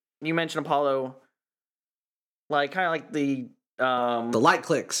you mentioned Apollo, like kind of like the The light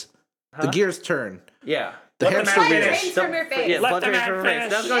clicks. The gears turn. yeah. The Let the hamster man wheel. finish. Drains from your face. Yeah, Let blood the drains man from her face. finish.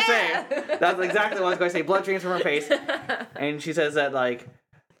 That's what I was Yeah. saying. That's exactly what I was going to say. Blood drains from her face, and she says that like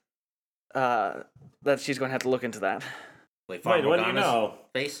that she's going to have to look into that. Like Wait, what do you Morgana's know?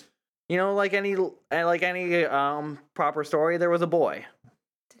 Face. You know, like any proper story, there was a boy.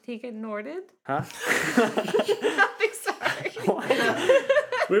 Did he get Norded? Huh? Nothing, sorry.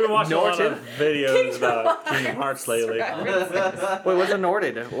 We've been watching a lot of Norton? videos about Kingdom Hearts lately. Wait, what's a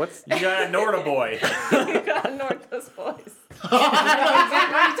Norded? What's You got a Norda boy. You got Nord those boys.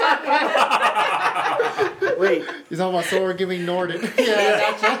 wait? He's talking about Sora giving Norden.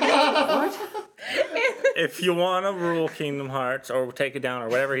 Yeah, gotcha. If you want to rule Kingdom Hearts or take it down or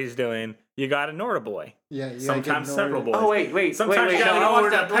whatever he's doing, you got a Norda boy. Yeah, you gotta Sometimes give several Norden. boys. Oh wait. Sometimes wait. you gotta No, know I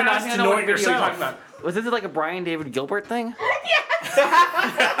where watched to that. pass I to know know what it video you're yourself. talking about. Was this like a Brian David Gilbert thing?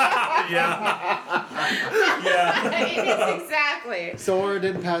 Yeah. It is exactly. Sora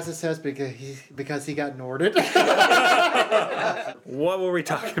didn't pass his test because he got Norden. What were we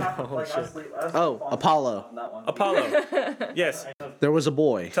talking about? Holy shit. Oh, Apollo. Apollo. Yes. There was a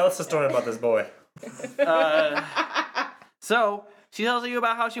boy. Tell us the story about this boy. So she tells you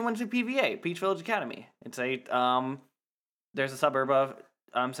about how she went to PVA, Peach Village Academy. It's a there's a suburb of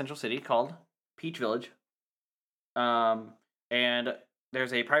Central City called Peach Village, and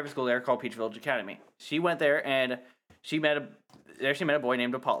there's a private school there called Peach Village Academy. She went there and she met a boy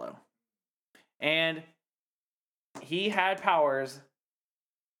named Apollo, and he had powers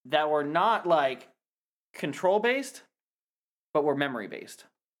that were not like control based, but were memory based,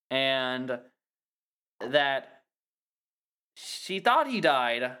 and that she thought he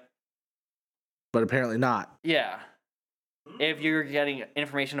died. But apparently not. Yeah. If you're getting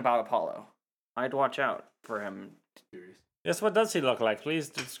information about Apollo, I'd watch out for him. Yes, what does he look like? Please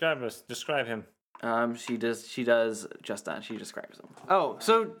describe him. She does just that. She describes him. Oh,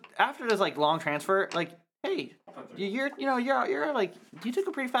 so after this like long transfer, like, hey, you're like, you took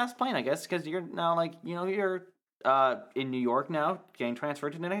a pretty fast plane, I guess, because you're now like, you're in New York now, getting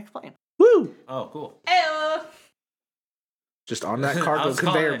transferred to the next plane. Woo! Oh, cool. Ew. Just on that I cargo was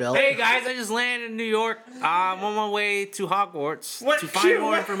conveyor calling. belt. Hey guys, I just landed in New York. I'm on my way to Hogwarts What? to find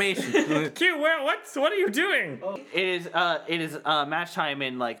more information. Q, what are you doing? It is match time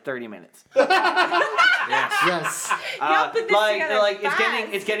in like 30 minutes. Yes. Y'all put this together it's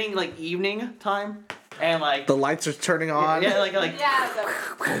fast. getting like evening time, and like The lights are turning on. yeah, like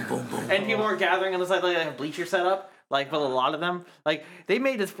Yeah. and people are gathering on the side, like they have bleacher set up, like with a lot of them. Like they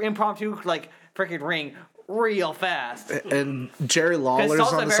made this impromptu like freaking ring real fast. And Jerry Lawler's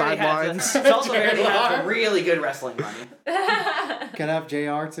on the sidelines. Salsa Verde has really good wrestling money. Can I have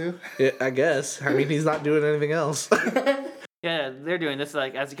JR too? Yeah, I guess. I mean, he's not doing anything else. Yeah, they're doing this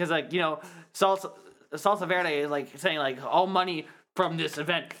like because Salsa Verde is like saying like all money from this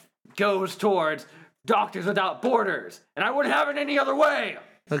event goes towards Doctors Without Borders, and I wouldn't have it any other way.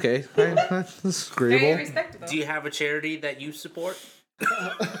 Okay, that's Very agreeable. respectable. Do you have a charity that you support?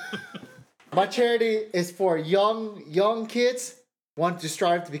 My charity is for young kids want to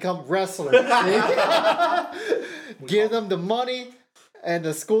strive to become wrestlers. Give them the money and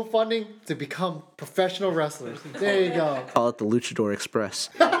the school funding to become professional wrestlers. There you go. Call it the Luchador Express.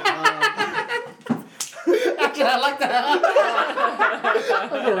 Actually, I like that. I'm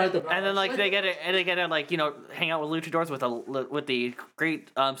gonna write the- And then like they get to like hang out with luchadors with the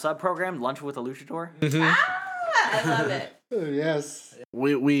great sub program Lunch with a Luchador. I love it. Yes.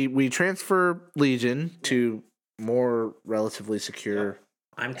 We transfer Legion to more relatively secure.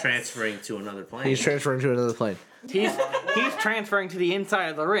 I'm transferring to another plane. He's transferring to another plane. He's transferring to the inside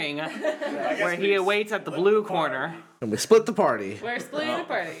of the ring, where he awaits at the blue corner. And we split the party. We're splitting the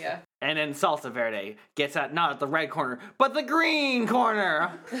party, yeah. And then Salsa Verde gets at not at the red corner, but the green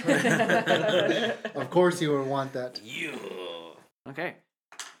corner. Of course you would want that. Okay,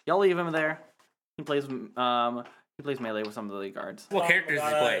 y'all leave him there. He plays melee with some of the guards. What characters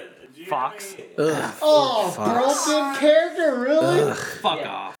does he play? Fox. Ugh. Oh, broken character, really? Fuck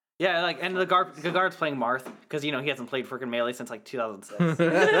off. Yeah, like and the guard's playing Marth because he hasn't played freaking melee since like 2006.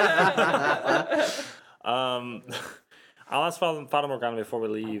 I'll ask Father Morgana before we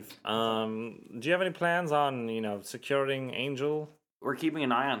leave. Do you have any plans on, securing Angel? We're keeping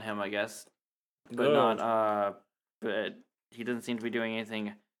an eye on him, I guess, but Good. but he doesn't seem to be doing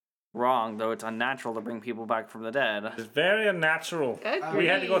anything wrong, though it's unnatural to bring people back from the dead. It's very unnatural. Agreed. We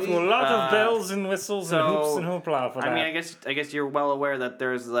had to go through a lot of bells and whistles and hoops and hoopla for that. I mean, I guess you're well aware that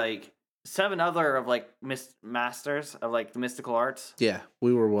there's like 7 other of like masters of like the mystical arts, Yeah,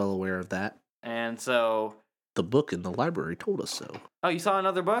 we were well aware of that. and so The book in the library told us so. oh, you saw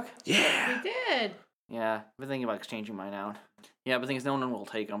another book? Yeah. We did. Yeah, I've been thinking about exchanging mine out. Yeah, but the thing is, no one will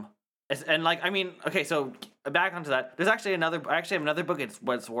take them. And like, I mean, okay, so back onto that. There's actually I actually have another book.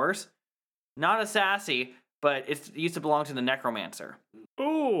 What's worse, not as sassy, but it used to belong to the necromancer.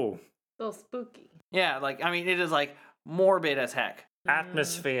 Ooh, A little spooky. Yeah, like I mean, it is like morbid as heck.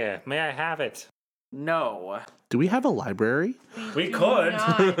 atmosphere. May I have it? No. Do we have a library? We could.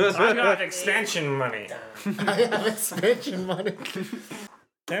 Not. I got expansion money. I have expansion money.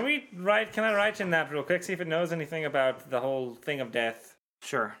 Can I write in that real quick, see if it knows anything about the whole thing of death?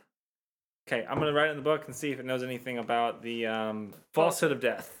 Sure. Okay, I'm gonna write it in the book and see if it knows anything about the falsehood of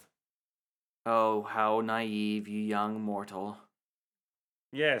death. Oh, how naive, you young mortal.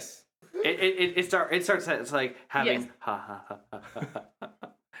 Yes. It starts. It's like having Yes. ha ha ha ha ha. Ha.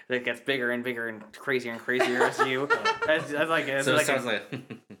 It gets bigger and bigger and crazier as you. As like it's So it like, sounds like.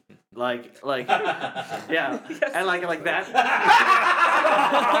 yeah, and like that.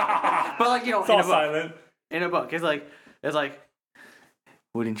 But like It's all silent. in a book, it's like.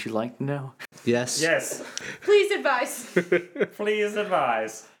 Wouldn't you like to know? Yes. Yes. Please advise. Please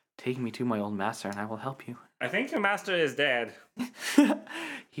advise. Take me to my old master, and I will help you. I think your master is dead.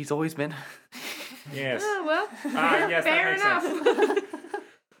 He's always been. Yes. Oh, well, Yes, fair that makes enough. sense.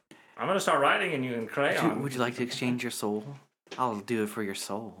 I'm gonna start writing in you in crayon. Would you like to exchange your soul? I'll do it for your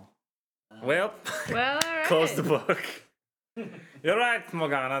soul. Well, Well, all right. close the book. You're right,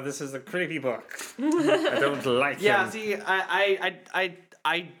 Morgana. This is a creepy book. I don't like Yeah, him. see,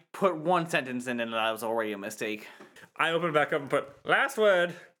 I put one sentence in and that was already a mistake. I open it back up and put last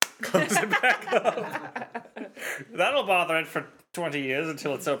word. Close it back up. That'll bother it for 20 years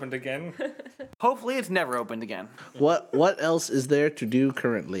until it's opened again. Hopefully, it's never opened again. What else is there to do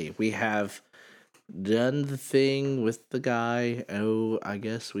currently? We have done the thing with the guy. Oh, I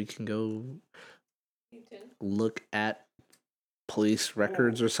guess we can go look at police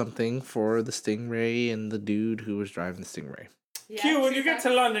records or something for the Stingray and the dude who was driving the Stingray. Q, when you get to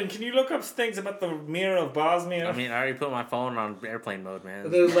London, can you look up things about the Mirror of Bosnia? I mean, I already put my phone on airplane mode, man.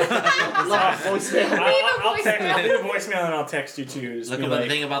 I'll leave a voicemail and I'll text you too. Just Look be up the like,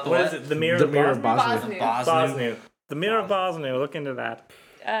 thing about the what what? is it? The Mirror The of Mirror of Bosnia? Bosnia. Bosnia. The Mirror of Bosnia. Look into that.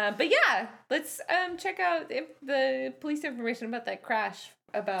 But yeah, let's check out the police information about that crash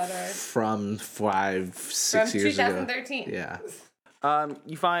about our From 5, 6 from years ago. 2013. Yeah.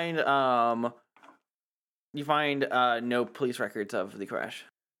 You find no police records of the crash.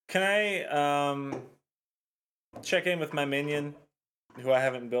 Can I check in with my minion, who I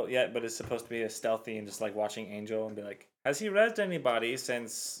haven't built yet, but is supposed to be a stealthy and just like watching Angel, and be like, has he rezzed anybody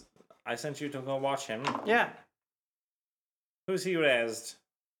since I sent you to go watch him? Yeah. Who's he rezzed?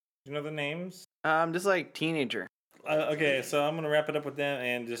 Do you know the names? Just like teenager. Okay, so I'm gonna wrap it up with them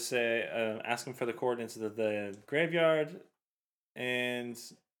and just say, ask them for the coordinates of the graveyard, and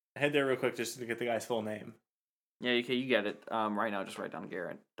head there real quick just to get the guy's full name. Yeah, you get it. Right now, just write down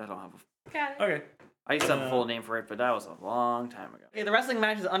Garrett. I don't have a. Got it. Okay. I used to have a full name for it, but that was a long time ago. Okay, the wrestling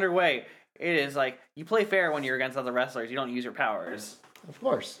match is underway. It is like you play fair when you're against other wrestlers. You don't use your powers. Of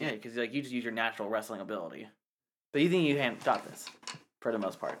course. Yeah, because like you just use your natural wrestling ability. But you think you got this for the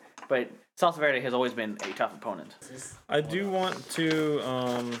most part. But Salsa Verde has always been a tough opponent. I do want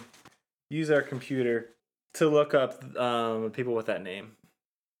to use our computer to look up people with that name.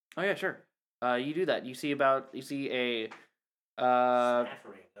 Oh yeah, sure. You do that. You see a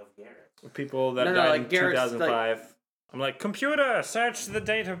People that No, died like in Garrett's, 2005. I'm like, computer, search the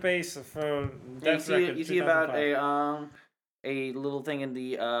database for Yeah, death record you see about 2005. a little thing in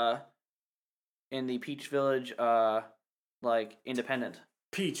the Peach Village like independent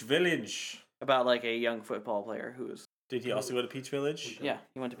Peach Village. about like a young football player who's Did he also go to Peach Village? yeah,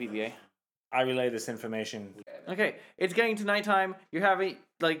 he went to PBA. I relay this information. Okay, it's getting to nighttime. You're having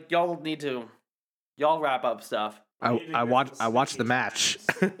like y'all wrap up stuff. I watched the match.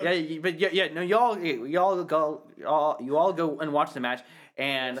 No, y'all go and watch the match,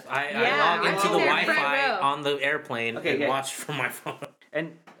 and I log I'm into the in there, front Wi-Fi row. on the airplane Okay, and yeah. watch from my phone.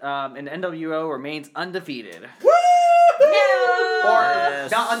 and NWO remains undefeated, No! or Yes.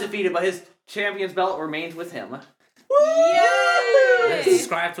 not undefeated, but his champion's belt remains with him. Yay!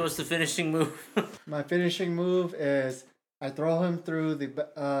 Describe to us the finishing move. My finishing move is I throw him through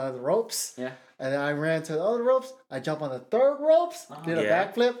the ropes. Yeah. And then I ran to the other ropes. I jump on the third ropes, did a Yeah.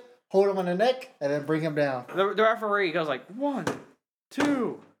 backflip, hold him on the neck, and then bring him down. The referee goes like 1,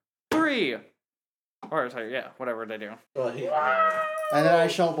 2, 3, or sorry, yeah, whatever they do. And then I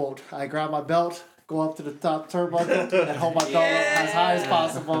showboat. I grab my belt, go up to the top turnbuckle, and hold my belt up as high as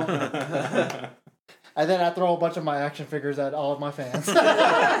possible. And then I throw a bunch of my action figures at all of my fans. he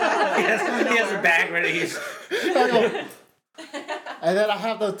has a bag ready. He's And then I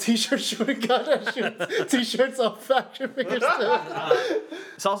have the t-shirt shooting gun that shoots t-shirts of action figures too.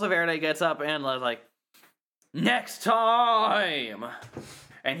 Salsa Verde gets up and like, next time,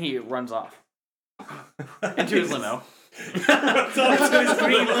 and he runs off into his limo.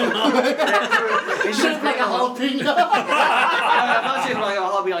 Green limo. Shaped like a jalapeno. I'm not saying like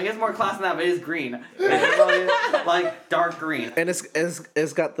I'll be like, it's more class than that, but it is green. It's like dark green. And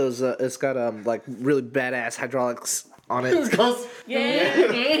it's got those like really badass hydraulics on it. Yeah. It's one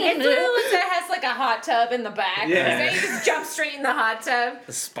of the ones that has like a hot tub in the back. Yeah. So you just jump straight in the hot tub.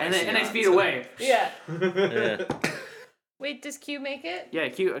 And they speed away. Yeah. Yeah. Wait, does Q make it? Yeah,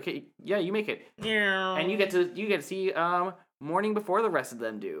 cute. Okay, yeah, you make it, and you get to see morning before the rest of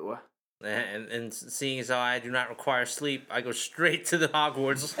them do. And seeing as how I do not require sleep, I go straight to the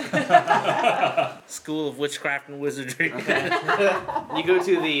Hogwarts School of Witchcraft and Wizardry. You go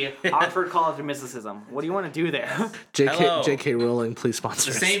to the Oxford College of Mysticism. What do you want to do there? J.K. Rowling, please sponsor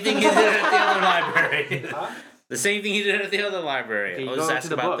The us. same thing he did at the other library. The same thing he did at the other library. Okay, I you was go just to asking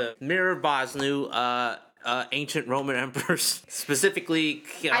the about book. the Mirror of Bosnu, ancient Roman emperors, specifically.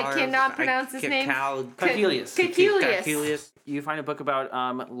 I cannot pronounce his name. Caecilius. Caecilius. You find a book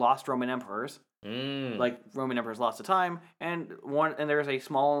about lost Roman emperors, Mm. like Roman emperors lost to time, and there's a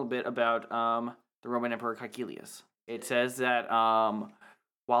small bit about the Roman emperor Caecilius. It says that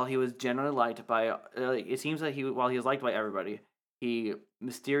while he was generally liked by, it seems that while he was liked by everybody, he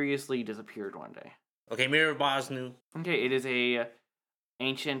mysteriously disappeared one day. Okay, Mirror of Bosnu. Okay, it is a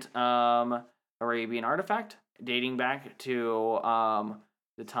ancient Arabian artifact dating back to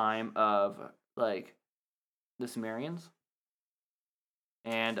the time of like the Sumerians,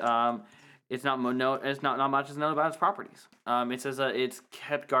 and it's not much is known about its properties. It says that it's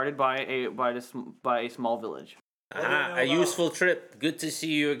kept guarded by a small village. A useful trip. Good to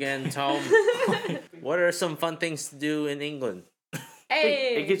see you again, Tom. What are some fun things to do in England?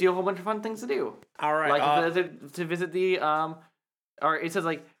 Hey. It gives you a whole bunch of fun things to do. All right. Like to visit the or it says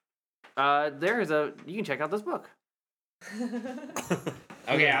like you can check out this book.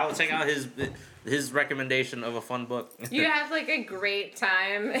 Okay, I'll check out his recommendation of a fun book. You have like a great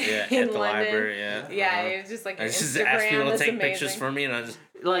time Yeah, in at the London. library. Yeah. Yeah, it's just like I your just ask people Instagram to is take amazing. pictures for me, and I just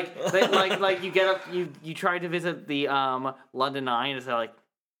like you get up, you try to visit the London Eye, and it's like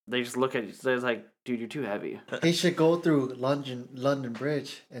they just look at you. So it's like, dude, you're too heavy. He should go through London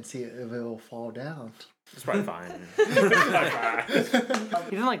Bridge and see if it will fall down. it's probably fine. He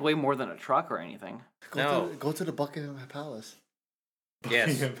doesn't like weigh more than a truck or anything. Go to the Buckingham Palace.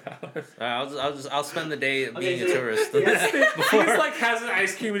 Yes. I'll spend the day being a tourist. He just like has an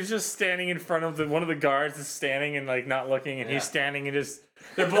ice cube. He's just standing in front of one of the guards is standing and like not looking, and he's standing and just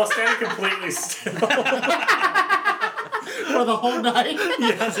they're both standing completely still. For the whole night.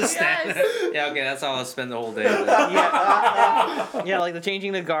 Yeah, just stand there. Yeah, okay, that's how I'll spend the whole day. Yeah, like the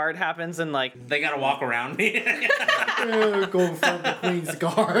changing the guard happens, and like They gotta walk around me. Go in front of the Queen's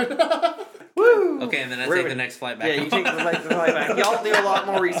Guard. Okay, and then I take the next flight back. yeah, you take the flight back. Y'all do a lot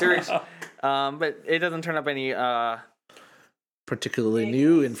more research, but it doesn't turn up any Particularly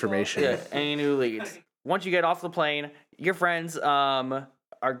new information. any new leads. Once you get off the plane, your friends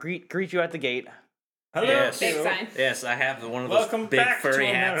greet you at the gate. Hello. Yes. Big sign. Yes, I have one of those Welcome big back to furry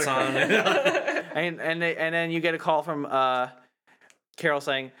hats on. And then you get a call from Carol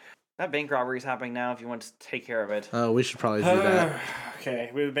saying that bank robbery is happening now. If you want to take care of it, We should probably do that.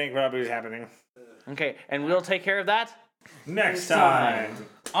 Okay, the bank robbery is happening. okay, and we'll take care of that. Next time.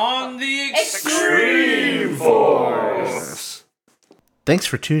 On the Extreme Force. Thanks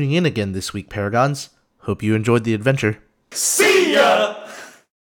for tuning in again this week, Paragons. Hope you enjoyed the adventure. See ya!